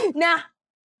 Nah.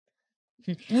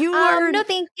 You are no,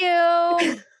 thank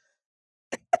you.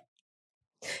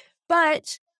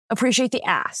 But appreciate the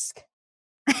ask.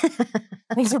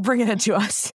 Thanks for bringing it to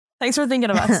us. Thanks for thinking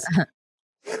of us.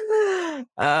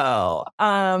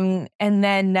 And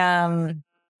then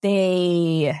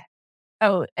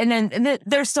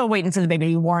they're still waiting for the baby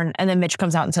to be born. And then Mitch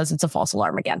comes out and says it's a false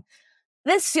alarm again.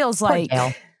 This feels like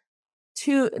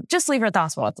to just leave her at the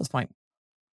hospital at this point.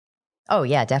 Oh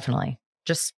yeah, definitely.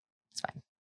 Just it's fine.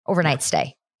 Overnight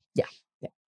stay. Yeah.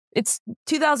 It's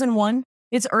 2001.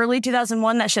 It's early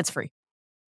 2001. That shit's free.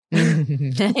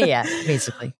 Yeah,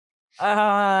 basically.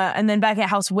 And then back at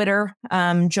House Witter,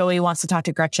 Joey wants to talk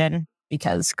to Gretchen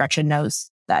because Gretchen knows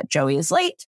that Joey is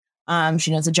late.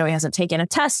 She knows that Joey hasn't taken a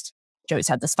test. Joey's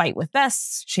had this fight with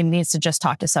Bess. She needs to just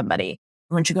talk to somebody.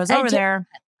 When she goes over there,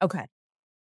 okay.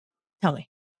 Tell me.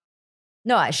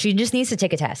 No, she just needs to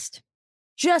take a test.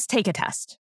 Just take a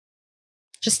test.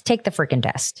 Just take the freaking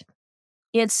test.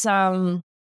 It's not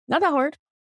that hard.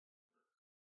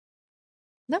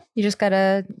 No, you just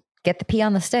gotta get the pee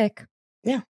on the stick.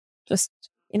 Yeah. Just,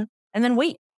 and then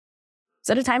wait.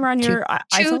 Set a timer on your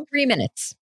iPhone. 2-3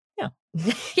 minutes. Yeah.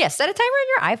 Yeah, set a timer on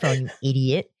your iPhone, you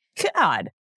idiot.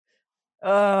 God.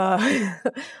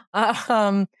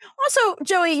 Also,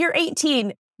 Joey, you're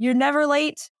 18. You're never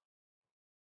late.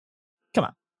 Come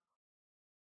on.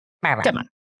 Come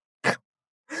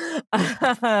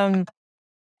on.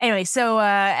 Anyway, so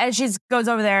as she goes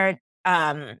over there,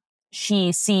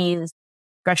 she sees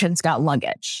Gretchen's got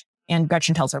luggage. And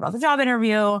Gretchen tells her about the job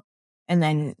interview. And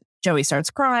then Joey starts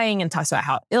crying and talks about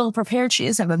how ill-prepared she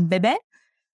is to have a baby.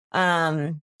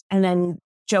 And then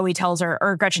Gretchen tells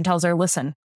her,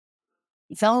 listen,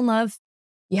 you fell in love,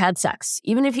 you had sex.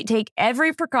 Even if you take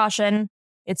every precaution,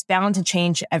 it's bound to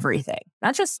change everything.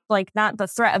 Not just not the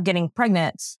threat of getting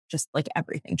pregnant, just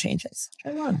everything changes.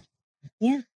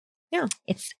 Yeah. Yeah.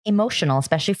 It's emotional,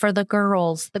 especially for the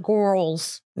girls.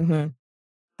 Mm-hmm.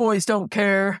 Boys don't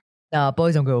care.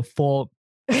 Boys don't go fuck.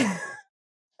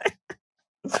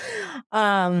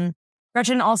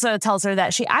 Gretchen also tells her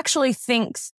that she actually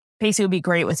thinks Pacey would be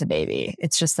great with a baby.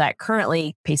 It's just that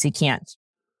currently Pacey can't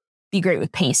be great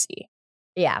with Pacey.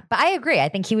 Yeah, but I agree. I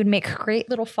think he would make a great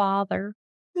little father.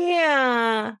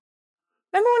 Yeah.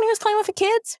 Remember when he was playing with the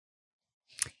kids?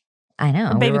 I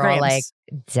know. Baby we were all Grams.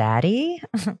 like, Daddy?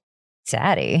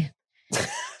 Daddy.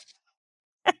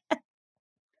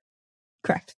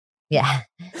 Correct. Yeah.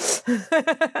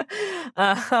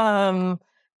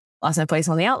 Lost my place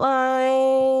on the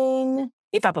outline.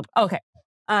 Okay.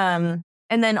 And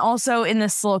then also in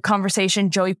this little conversation,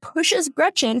 Joey pushes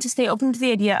Gretchen to stay open to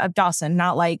the idea of Dawson,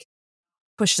 not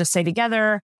push to stay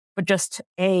together, but just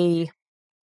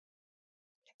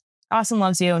Dawson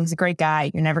loves you and he's a great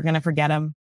guy. You're never going to forget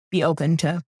him. Be open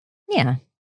to. Yeah.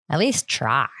 At least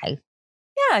try.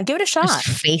 Yeah. Give it a shot.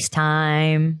 Just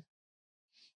FaceTime.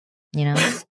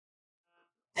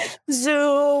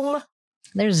 Zoom.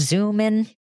 There's Zooming.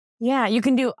 Yeah, you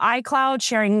can do iCloud,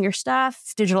 sharing your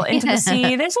stuff, digital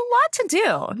intimacy. There's a lot to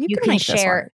do. You can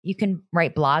share. You can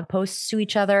write blog posts to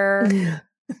each other.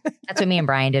 That's what me and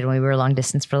Brian did when we were long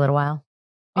distance for a little while.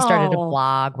 We started a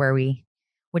blog where we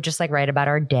would just write about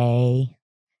our day.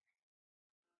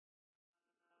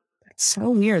 It's so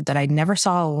weird that I never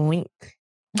saw a link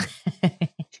to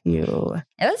you.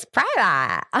 It was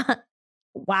private.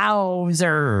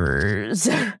 Wowzers.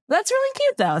 That's really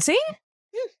cute though. See?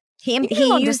 He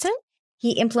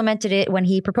implemented it when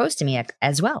he proposed to me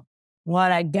as well.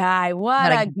 What a guy.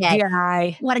 What a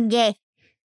guy. What a gay.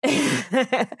 He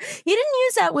didn't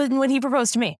use that when he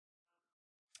proposed to me.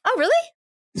 Oh, really?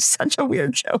 Such a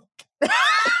weird joke.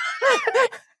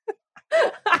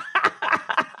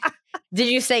 Did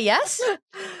you say yes?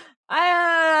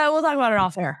 We'll talk about it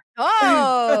off air.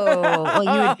 Oh, well,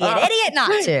 you would be an idiot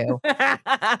not to.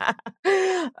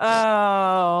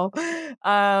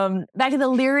 Back in the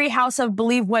Leary house of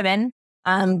Believe Women,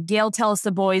 Gail tells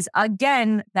the boys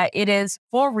again that it is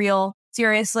for real.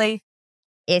 Seriously.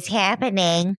 It's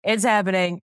happening. It's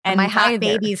happening. And my hot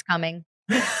baby's coming.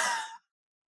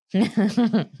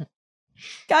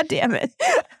 God damn it.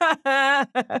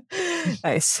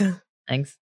 Nice.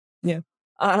 Thanks. Yeah.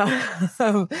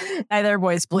 Neither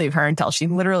boys believe her until she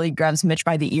literally grabs Mitch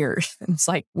by the ears. And it's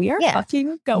like, we are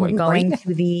fucking going. We're going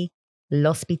to the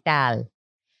hospital.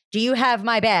 Do you have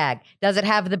my bag? Does it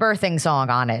have the birthing song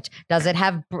on it? Does it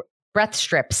have breath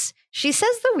strips? She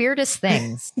says the weirdest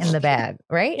things in the bag,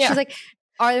 right? Yeah. She's like,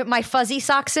 are my fuzzy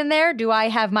socks in there? Do I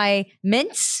have my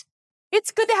mints?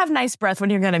 It's good to have nice breath when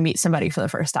you're going to meet somebody for the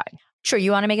first time. Sure,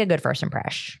 you want to make a good first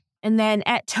impression. And then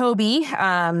at Toby's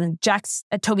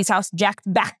house, Jack's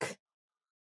back.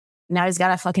 Now he's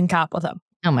got a fucking cop with him.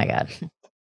 Oh my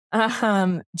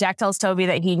God. Jack tells Toby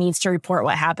that he needs to report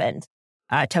what happened.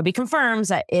 Toby confirms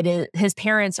that his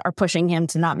parents are pushing him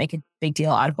to not make a big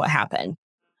deal out of what happened.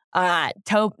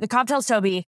 The cop tells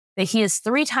Toby that he is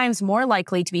 3 times more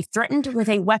likely to be threatened with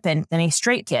a weapon than a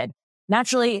straight kid.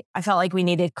 Naturally, I felt like we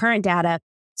needed current data,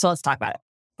 so let's talk about it.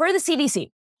 Per the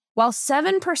CDC, while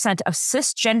 7% of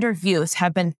cisgender youth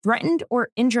have been threatened or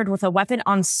injured with a weapon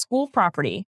on school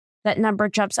property, that number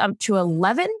jumps up to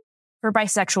 11 for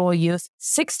bisexual youth,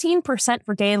 16%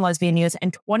 for gay and lesbian youth,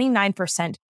 and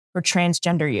 29% for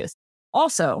transgender youth.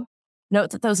 Also,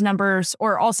 note that those numbers,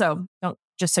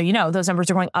 just so you know, those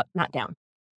numbers are going up, not down.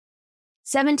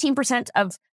 17%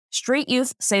 of straight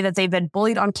youth say that they've been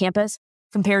bullied on campus,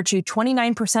 compared to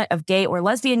 29% of gay or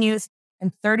lesbian youth,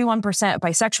 and 31% of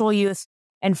bisexual youth,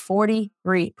 and 43%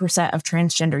 of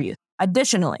transgender youth.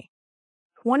 Additionally,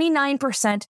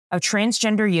 29% of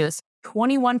transgender youth,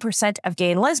 21% of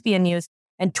gay and lesbian youth,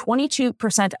 and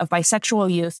 22% of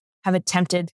bisexual youth have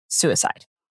attempted suicide.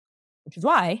 Which is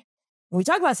why, when we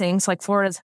talk about things like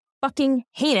Florida's fucking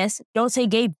heinous don't say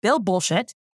gay bill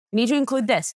bullshit, we need to include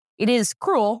this. It is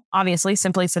cruel, obviously,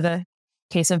 simply for the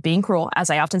case of being cruel, as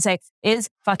I often say, is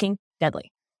fucking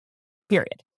deadly.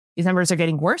 Period. These numbers are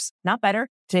getting worse, not better.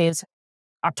 Today is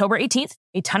October 18th.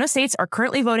 A ton of states are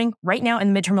currently voting right now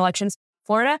in the midterm elections.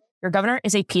 Florida, your governor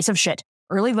is a piece of shit.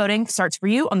 Early voting starts for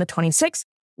you on the 26th.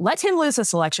 Let him lose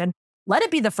this election. Let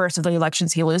it be the first of the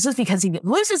elections he loses, because he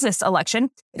loses this election.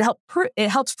 It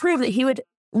helps prove that he would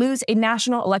lose a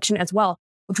national election as well,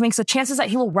 which makes the chances that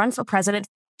he will run for president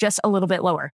just a little bit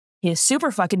lower. He is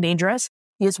super fucking dangerous.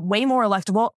 He is way more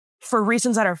electable for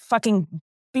reasons that are fucking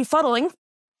befuddling.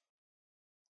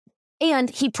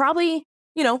 And he probably,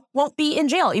 won't be in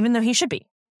jail, even though he should be,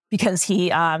 because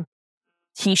he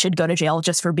should go to jail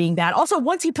just for being bad. Also,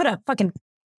 once he put a fucking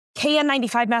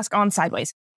KN95 mask on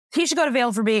sideways, he should go to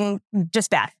jail for being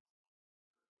just bad.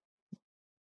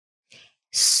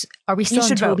 Are we still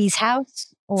in Toby's house?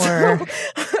 Or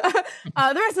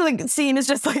the rest of the scene is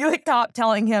just like the cop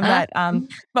telling him that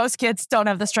most kids don't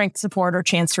have the strength, support, or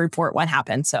chance to report what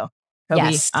happened. So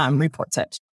Toby reports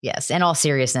it. Yes. In all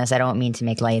seriousness, I don't mean to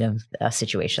make light of a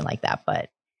situation like that, but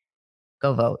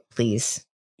go vote, please.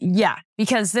 Yeah,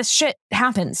 because this shit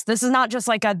happens. This is not just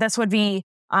like this would be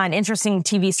an interesting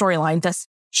TV storyline. This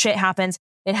shit happens.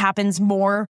 It happens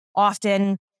more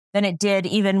often than it did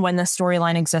even when the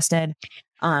storyline existed.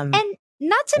 And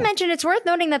not to mention, it's worth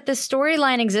noting that this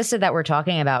storyline existed that we're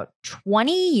talking about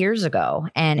 20 years ago,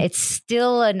 and it's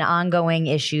still an ongoing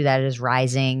issue that is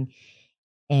rising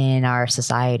in our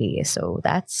society. So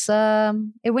that's,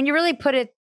 when you really put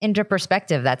it into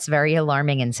perspective, that's very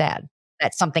alarming and sad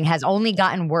that something has only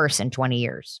gotten worse in 20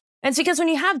 years. And it's because when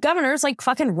you have governors like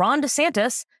fucking Ron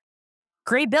DeSantis,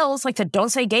 great bills like the Don't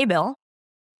Say Gay bill,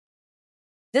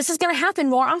 this is going to happen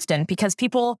more often because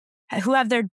people who have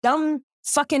their dumb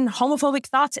fucking homophobic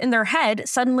thoughts in their head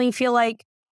suddenly feel like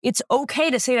it's okay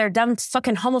to say their dumb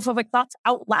fucking homophobic thoughts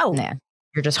out loud. Yeah.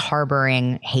 You're just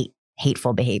harboring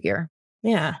hateful behavior.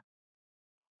 Yeah.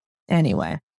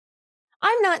 Anyway,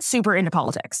 I'm not super into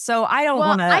politics, so I don't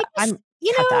want to. Now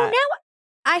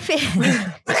I feel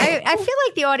I feel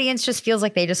like the audience just feels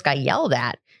like they just got yelled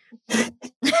at.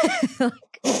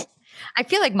 I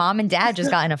feel like mom and dad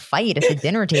just got in a fight at the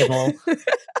dinner table.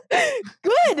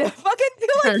 Good. Fucking feel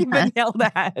like you've been yelled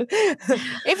at.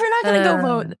 If you're not going to go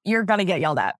vote, you're going to get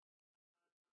yelled at.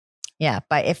 Yeah,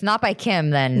 but if not by Kim,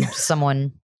 then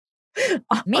someone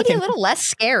maybe a little less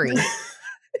scary.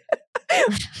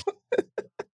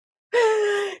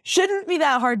 Shouldn't be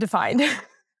that hard to find.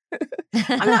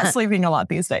 I'm not sleeping a lot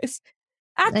these days.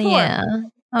 Act 4. Yeah.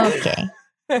 Okay.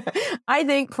 I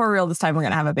think for real this time we're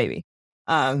going to have a baby.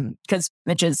 Because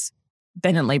Mitch is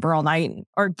been in labor all night.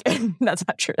 Or that's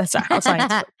not true. That's not how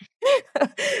science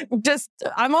works.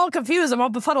 I'm all confused. I'm all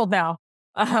befuddled now.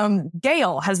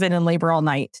 Gail has been in labor all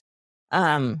night.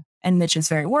 And Mitch is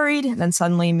very worried. And then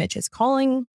suddenly Mitch is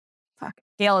calling.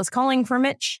 Gail is calling for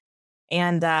Mitch.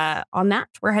 And on that,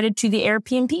 we're headed to the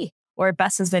Airbnb where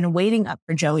Bess has been waiting up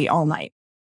for Joey all night.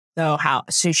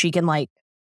 So she can like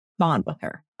bond with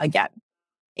her again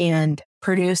and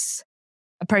produce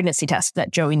a pregnancy test that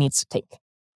Joey needs to take.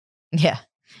 Yeah.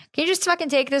 Can you just fucking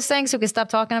take this thing so we can stop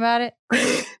talking about it?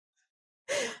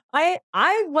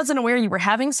 I wasn't aware you were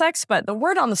having sex, but the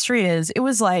word on the street is it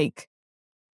was like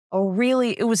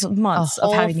it was months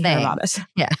of having to hear about it.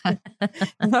 Yeah.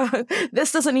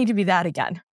 This doesn't need to be that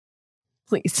again.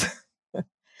 Please.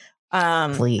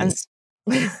 Please.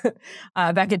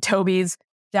 Back at Toby's,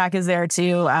 Jack is there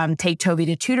to take Toby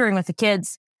to tutoring with the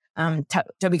kids.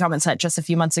 Toby comments that just a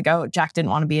few months ago, Jack didn't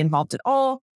want to be involved at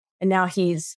all. And now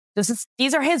these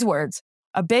are his words,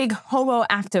 a big homo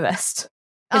activist.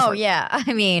 Yeah.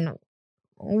 I mean,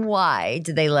 why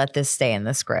did they let this stay in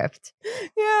the script?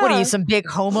 Yeah. What are you, some big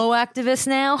homo activist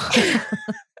now?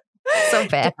 So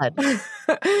bad.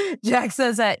 Jack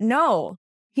says that no,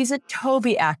 he's a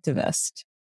Toby activist.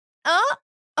 Oh,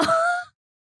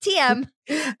 TM.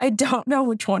 I don't know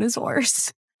which one is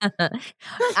worse.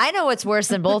 I know what's worse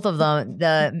than both of them.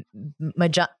 The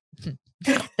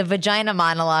vagina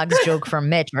monologues joke from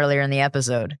Mitch earlier in the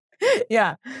episode.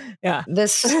 Yeah.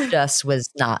 This just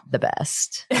was not the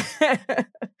best.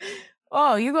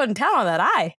 Oh, you go to town on that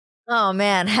eye. Oh,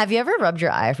 man. Have you ever rubbed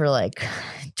your eye for like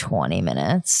 20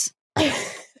 minutes?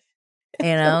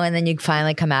 And then you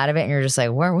finally come out of it and you're just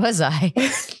like, where was I?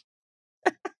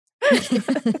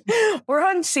 We're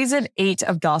on season 8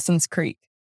 of Dawson's Creek.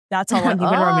 That's how long you've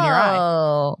been rubbing your eye.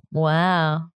 Oh,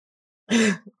 wow.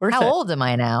 How old am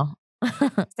I now?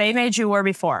 Same age you were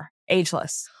before.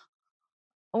 Ageless.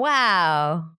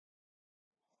 Wow.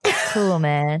 Cool,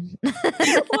 man.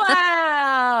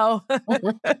 Wow.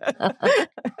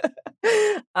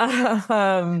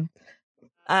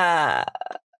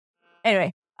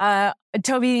 Anyway,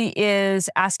 Toby is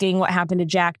asking what happened to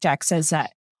Jack. Jack says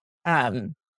that,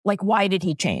 why did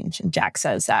he change? And Jack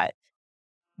says that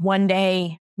one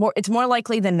day, it's more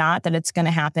likely than not that it's going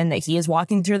to happen that he is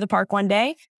walking through the park one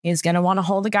day. He's going to want to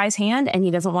hold a guy's hand and he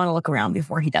doesn't want to look around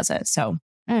before he does it. So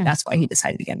that's why he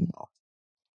decided to get involved.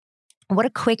 What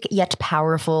a quick yet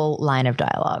powerful line of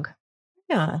dialogue.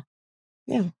 Yeah.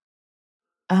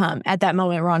 At that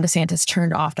moment, Ron DeSantis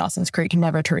turned off Dawson's Creek,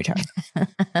 never to return.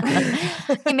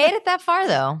 He made it that far,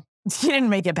 though. He didn't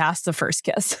make it past the first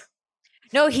kiss.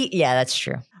 No, yeah, that's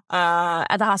true.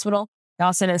 At the hospital,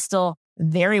 Dawson is still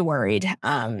very worried.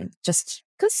 Just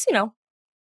because, he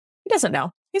doesn't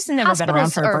know. He's never been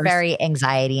around for a birth. Very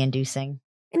anxiety inducing.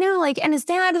 And his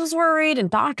dad was worried and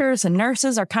doctors and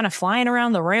nurses are kind of flying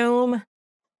around the room.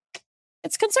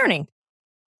 It's concerning.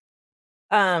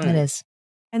 It is.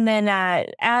 And then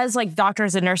as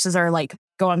doctors and nurses are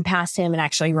going past him and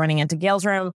actually running into Gail's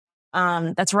room,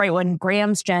 that's right when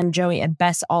Grams, Jen, Joey, and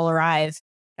Bess all arrive.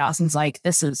 Dawson's like,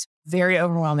 this is very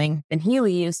overwhelming. Then he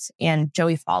leaves and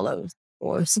Joey follows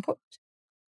for support.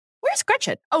 Where's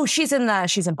Gretchen? Oh, she's in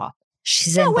Boston.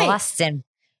 She's in Boston.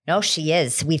 No, she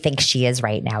is. We think she is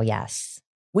right now. Yes.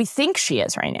 We think she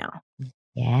is right now.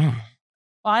 Yeah.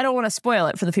 Well, I don't want to spoil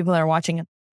it for the people that are watching it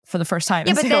for the first time.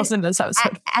 Yeah, but in this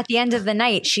episode. At the end of the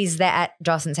night, she's at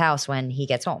Dawson's house when he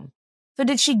gets home. So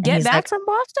did she get back from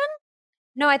Boston?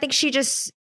 No, I think she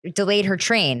just delayed her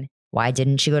train. Why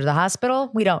didn't she go to the hospital?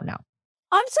 We don't know.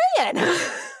 I'm saying.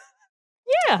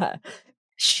 Yeah.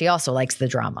 She also likes the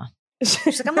drama.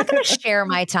 She's like, I'm not going to share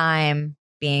my time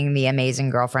being the amazing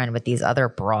girlfriend with these other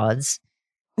broads.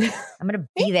 I'm going to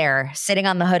be there sitting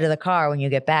on the hood of the car when you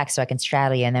get back so I can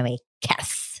straddle you and then we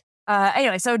kiss.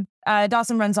 Anyway, so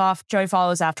Dawson runs off. Joey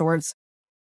follows afterwards.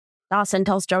 Dawson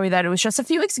tells Joey that it was just a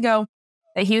few weeks ago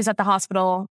that he was at the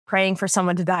hospital praying for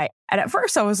someone to die. And at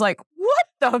first I was like, what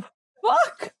the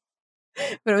fuck?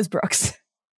 But it was Brooks.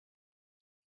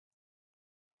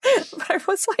 But I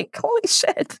was like, holy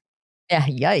shit. Yeah,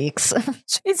 yikes.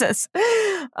 Jesus.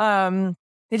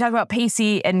 They talk about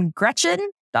Pacey and Gretchen.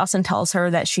 Dawson tells her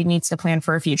that she needs to plan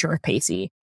for a future with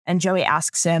Pacey. And Joey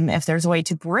asks him if there's a way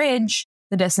to bridge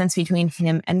the distance between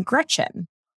him and Gretchen.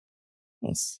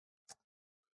 Nice.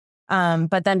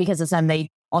 But then because it's them, they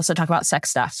also talk about sex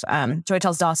stuff. Joey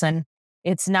tells Dawson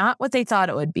it's not what they thought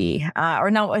it would be,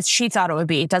 or not what she thought it would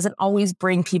be. It doesn't always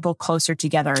bring people closer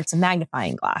together. It's a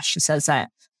magnifying glass. She says that.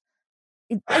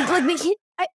 I think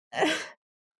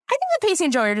that Pacey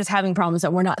and Joey are just having problems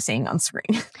that we're not seeing on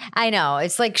screen. I know.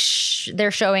 It's like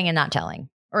they're showing and not telling.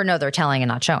 Or no, they're telling and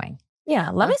not showing. Yeah,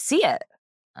 let me see it.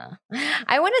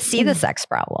 I want to see the sex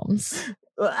problems.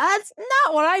 Well, that's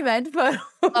not what I meant, but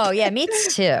Oh, yeah, me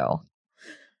too.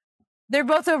 they're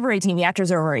both over 18. The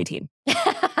actors are over 18.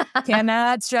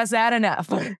 Cannot stress that enough.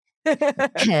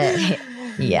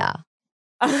 Yeah.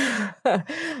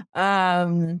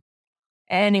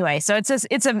 Anyway, so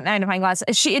it's a magnifying glass.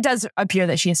 It does appear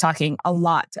that she is talking a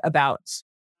lot about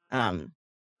her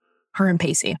and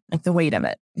Pacey, like the weight of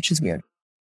it, which is weird.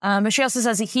 But she also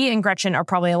says that he and Gretchen are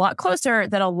probably a lot closer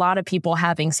than a lot of people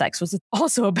having sex, was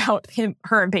also about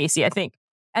her and Pacey, I think.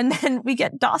 And then we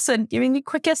get Dawson giving the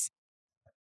quickest.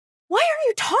 Why are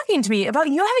you talking to me about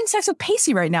you having sex with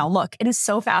Pacey right now? Look, it is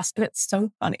so fast, but it's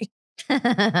so funny. I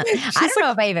don't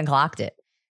know if I even clocked it.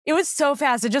 It was so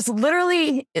fast. It just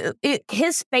literally,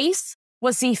 his face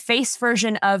was the face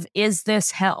version of "Is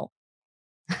this hell?"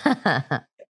 I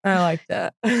like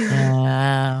that.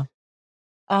 Yeah.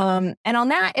 And on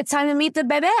that, it's time to meet the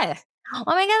baby. Oh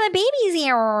my God, the baby's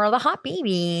here. The hot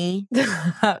baby.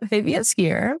 The baby is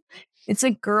here. It's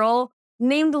a girl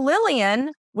named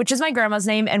Lillian, which is my grandma's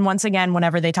name. And once again,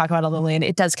 whenever they talk about a Lillian,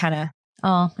 it does kind of.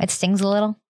 Oh, it stings a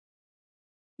little.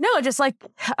 No, it just like,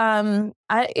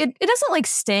 it doesn't like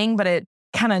sting, but it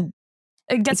kind of,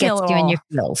 it gets me a little. You in your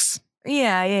feels.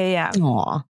 Yeah.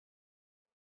 Aw.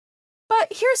 But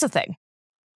here's the thing.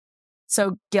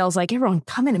 So Gail's like, everyone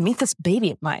come in and meet this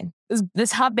baby of mine.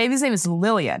 This hot baby's name is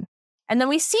Lillian. And then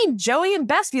we see Joey and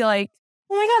Bess be like,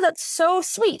 oh my God, that's so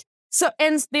sweet. So,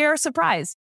 and they're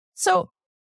surprised. So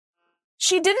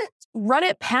she didn't run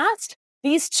it past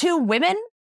these two women.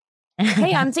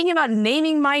 Hey, I'm thinking about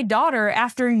naming my daughter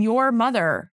after your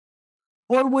mother.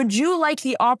 Or would you like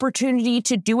the opportunity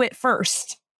to do it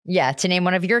first? Yeah, to name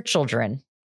one of your children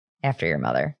after your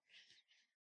mother.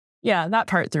 Yeah, that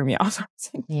part threw me off.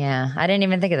 Yeah, I didn't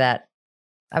even think of that.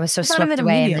 I was so swept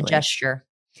away in the gesture.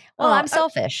 Well, I'm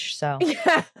selfish, so.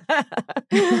 Yeah.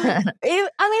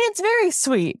 It's very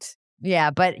sweet. Yeah,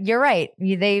 but you're right.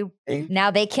 Now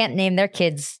they can't name their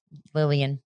kids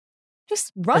Lillian.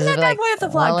 Just run that bad boy off the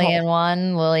flagpole. Lillian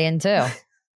 1, Lillian 2.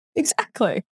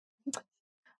 Exactly.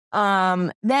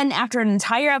 Then after an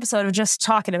entire episode of just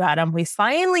talking about him, we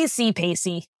finally see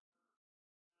Pacey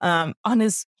on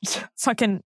his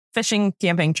fucking fishing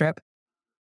camping trip.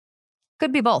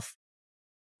 Could be both.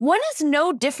 One is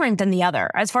no different than the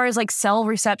other as far as like cell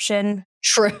reception.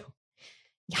 True.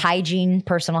 Hygiene,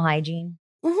 personal hygiene.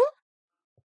 Mm-hmm.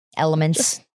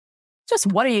 Elements. Just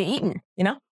what are you eating, you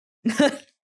know?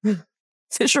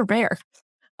 Fish or bear?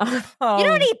 You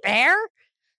don't eat bear?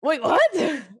 Wait, what?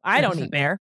 I don't eat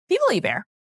bear. People eat bear.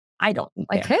 I don't eat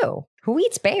bear. Like who? Who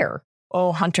eats bear?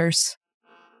 Oh, hunters.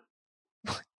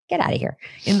 Get out of here.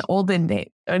 In the olden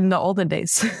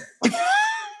days.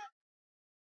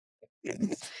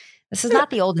 This is not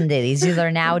the olden days. These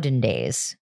are nowden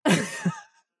days.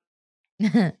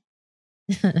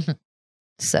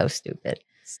 So stupid.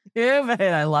 Stupid.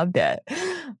 I loved it.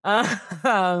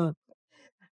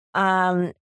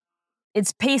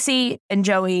 It's Pacey and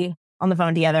Joey on the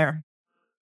phone together.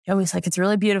 Joey's like, it's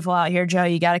really beautiful out here,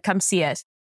 Joey. You got to come see it.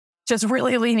 Just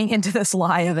really leaning into this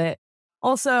lie of it.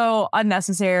 Also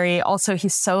unnecessary. Also,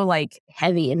 he's so like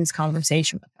heavy in his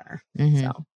conversation with her. Mm-hmm.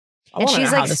 So, and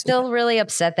she's like still really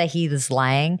upset that he was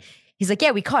lying. He's like,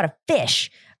 yeah, we caught a fish,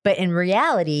 but in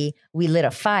reality, we lit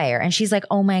a fire. And she's like,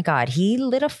 oh my God, he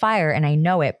lit a fire and I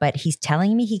know it, but he's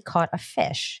telling me he caught a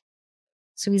fish.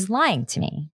 So he's lying to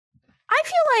me. I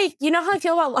feel like, you know how I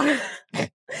feel about lying?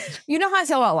 You know how I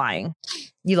feel about lying?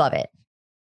 You love it.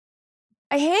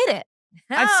 I hate it.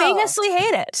 Oh. I famously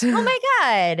hate it. Oh my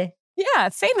God. Yeah,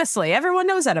 famously. Everyone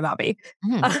knows that about me.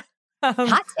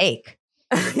 Hot take.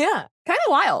 Yeah, kind of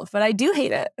wild, but I do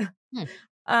hate it.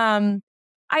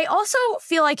 I also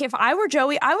feel like if I were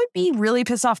Joey, I would be really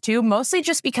pissed off too, mostly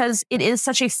just because it is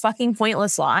such a fucking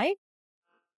pointless lie.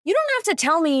 You don't have to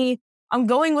tell me I'm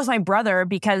going with my brother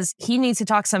because he needs to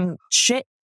talk some shit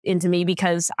into me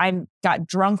because I got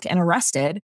drunk and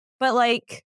arrested. But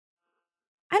like,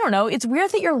 I don't know. It's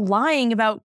weird that you're lying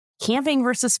about camping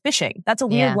versus fishing. That's a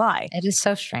weird lie. It is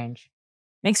so strange.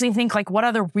 Makes me think like, what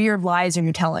other weird lies are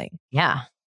you telling? Yeah.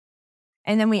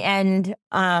 And then we end,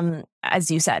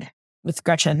 as you said, with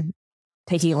Gretchen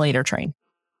taking a later train.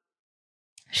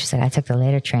 She's like, I took the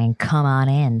later train. Come on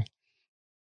in.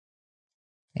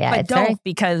 Yeah, but don't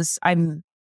because you're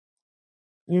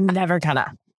never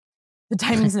gonna. The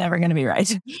timing's never gonna be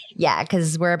right. Yeah,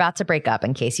 because we're about to break up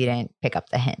in case you didn't pick up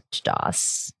the hint,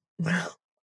 Doss.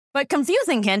 But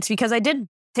confusing hint because I did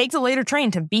take the later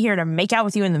train to be here to make out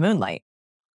with you in the moonlight.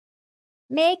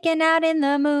 Making out in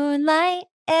the moonlight.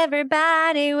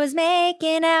 Everybody was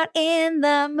making out in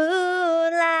the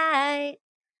moonlight.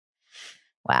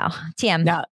 Wow. TM.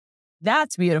 No,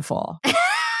 That's beautiful.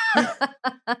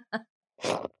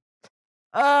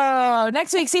 Oh,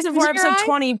 next week, season 4, episode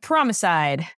 20,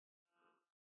 Promicide.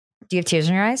 Do you have tears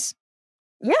in your eyes?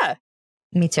 Yeah.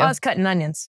 Me too. I was cutting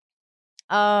onions.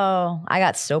 Oh, I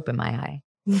got soap in my eye.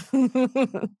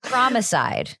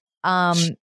 Promicide. I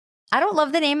don't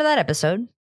love the name of that episode.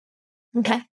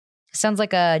 Okay. Sounds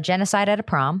like a genocide at a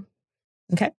prom.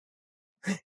 Okay.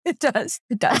 It does.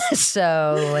 It does.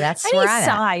 So that's I where need I'm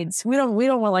sides. We don't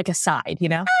want like a side, you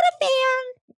know? Not a fan.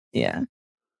 Yeah.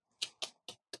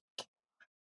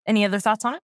 Any other thoughts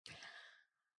on it?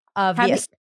 Yes.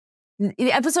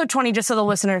 Episode 20, just so the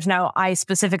listeners know, I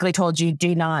specifically told you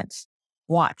do not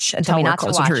watch until we're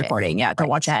closer to recording. Yeah, don't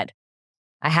watch ahead.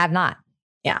 I have not.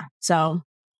 Yeah. So,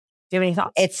 do you have any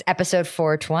thoughts? It's episode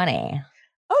 420.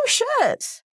 Oh,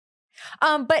 shit.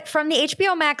 But from the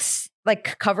HBO Max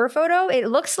like cover photo, it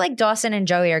looks like Dawson and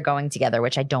Joey are going together,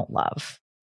 which I don't love.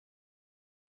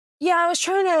 Yeah, I was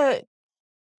trying to.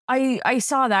 I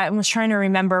saw that and was trying to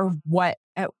remember what.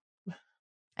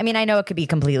 I mean, I know it could be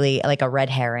completely like a red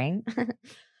herring,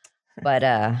 but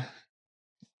I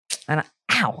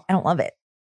don't love it.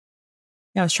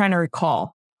 I was trying to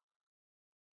recall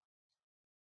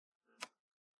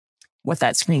what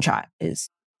that screenshot is.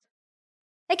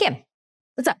 Hey, Kim.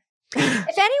 What's up?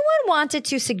 If anyone wanted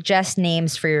to suggest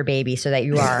names for your baby so that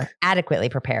you are adequately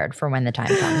prepared for when the time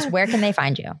comes, where can they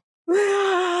find you?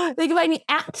 They can find me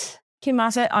at Kim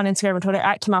Moffitt on Instagram and Twitter,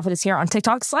 at Kim Moffitt is here on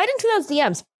TikTok. Slide into those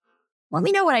DMs. Let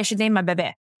me know what I should name my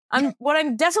baby. What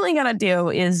I'm definitely going to do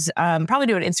is probably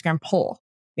do an Instagram poll,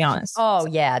 to be honest. Oh,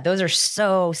 yeah. Those are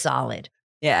so solid.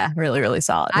 Yeah, really, really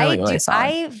solid. Really solid.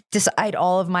 I decide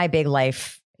all of my big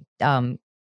life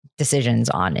decisions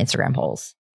on Instagram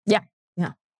polls. Yeah.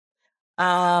 Yeah.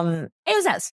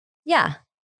 AOS. Yeah.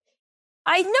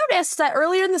 I noticed that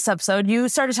earlier in this episode, you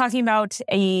started talking about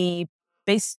a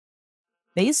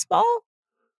baseball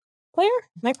player.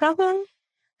 Am I pronouncing that?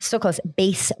 So close.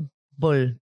 Baseball.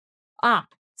 Ah,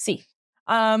 see.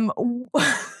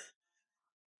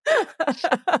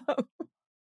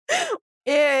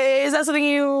 Is that something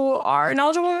you are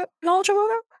knowledgeable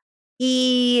about?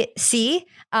 You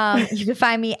can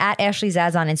find me at Ashley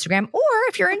Zaz on Instagram, or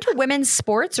if you're into women's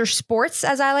sports or sports,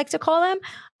 as I like to call them,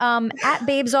 at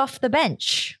Babes Off the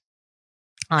Bench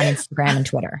on Instagram and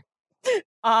Twitter.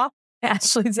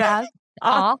 Ashley Zaz.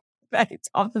 Babes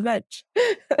Off the Bench.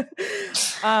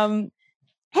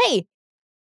 Hey,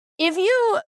 if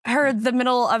you heard the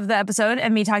middle of the episode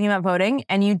and me talking about voting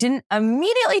and you didn't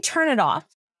immediately turn it off,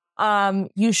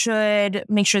 you should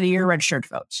make sure that you're registered to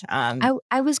vote.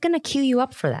 I was going to cue you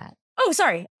up for that. Oh,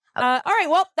 sorry. All right.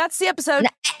 Well, that's the episode.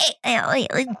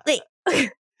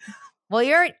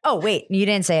 Well, wait, you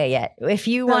didn't say it yet. If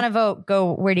you want to vote,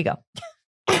 where do you go?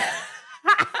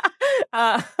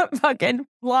 Fucking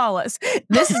flawless.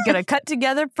 This is going to cut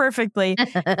together perfectly.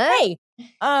 Hey,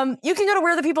 you can go to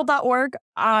wearethepeople.org.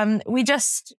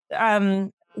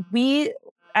 We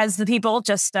as the people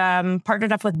just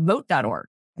partnered up with vote.org,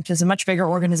 which is a much bigger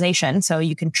organization. So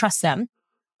you can trust them.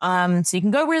 So you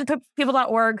can go to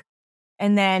wearethepeople.org,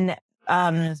 and then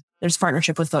there's a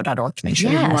partnership with vote.org to make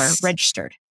sure you are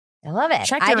registered. I love it.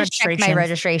 I just checked my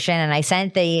registration and I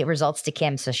sent the results to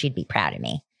Kim, so she'd be proud of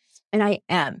me. And I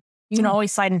am. You can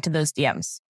always slide into those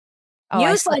DMs. Oh,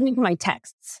 you slide into my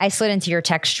texts. I slid into your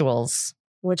textuals,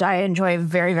 which I enjoy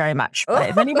very, very much. But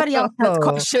if anybody else has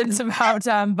questions about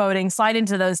voting, slide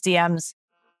into those DMs.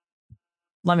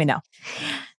 Let me know.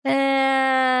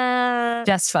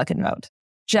 Just fucking vote.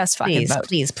 Just fucking vote.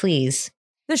 Please.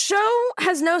 The show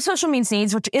has no social means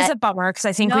needs, which is a bummer because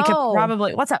I think we could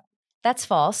probably... What's up? That's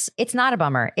false. It's not a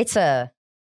bummer. It's a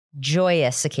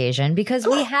joyous occasion because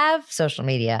we have social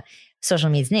media.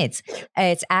 Social means needs.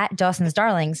 It's at Dawson's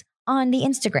Darlings on the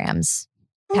Instagrams.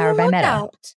 Powered by Meta.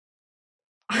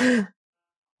 I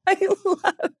love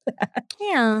that.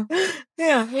 Yeah.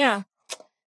 Yeah.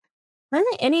 All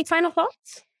right. Any final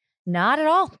thoughts? Not at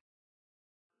all.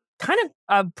 Kind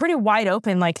of pretty wide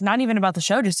open, like not even about the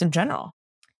show, just in general.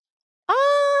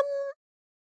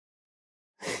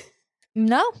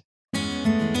 No.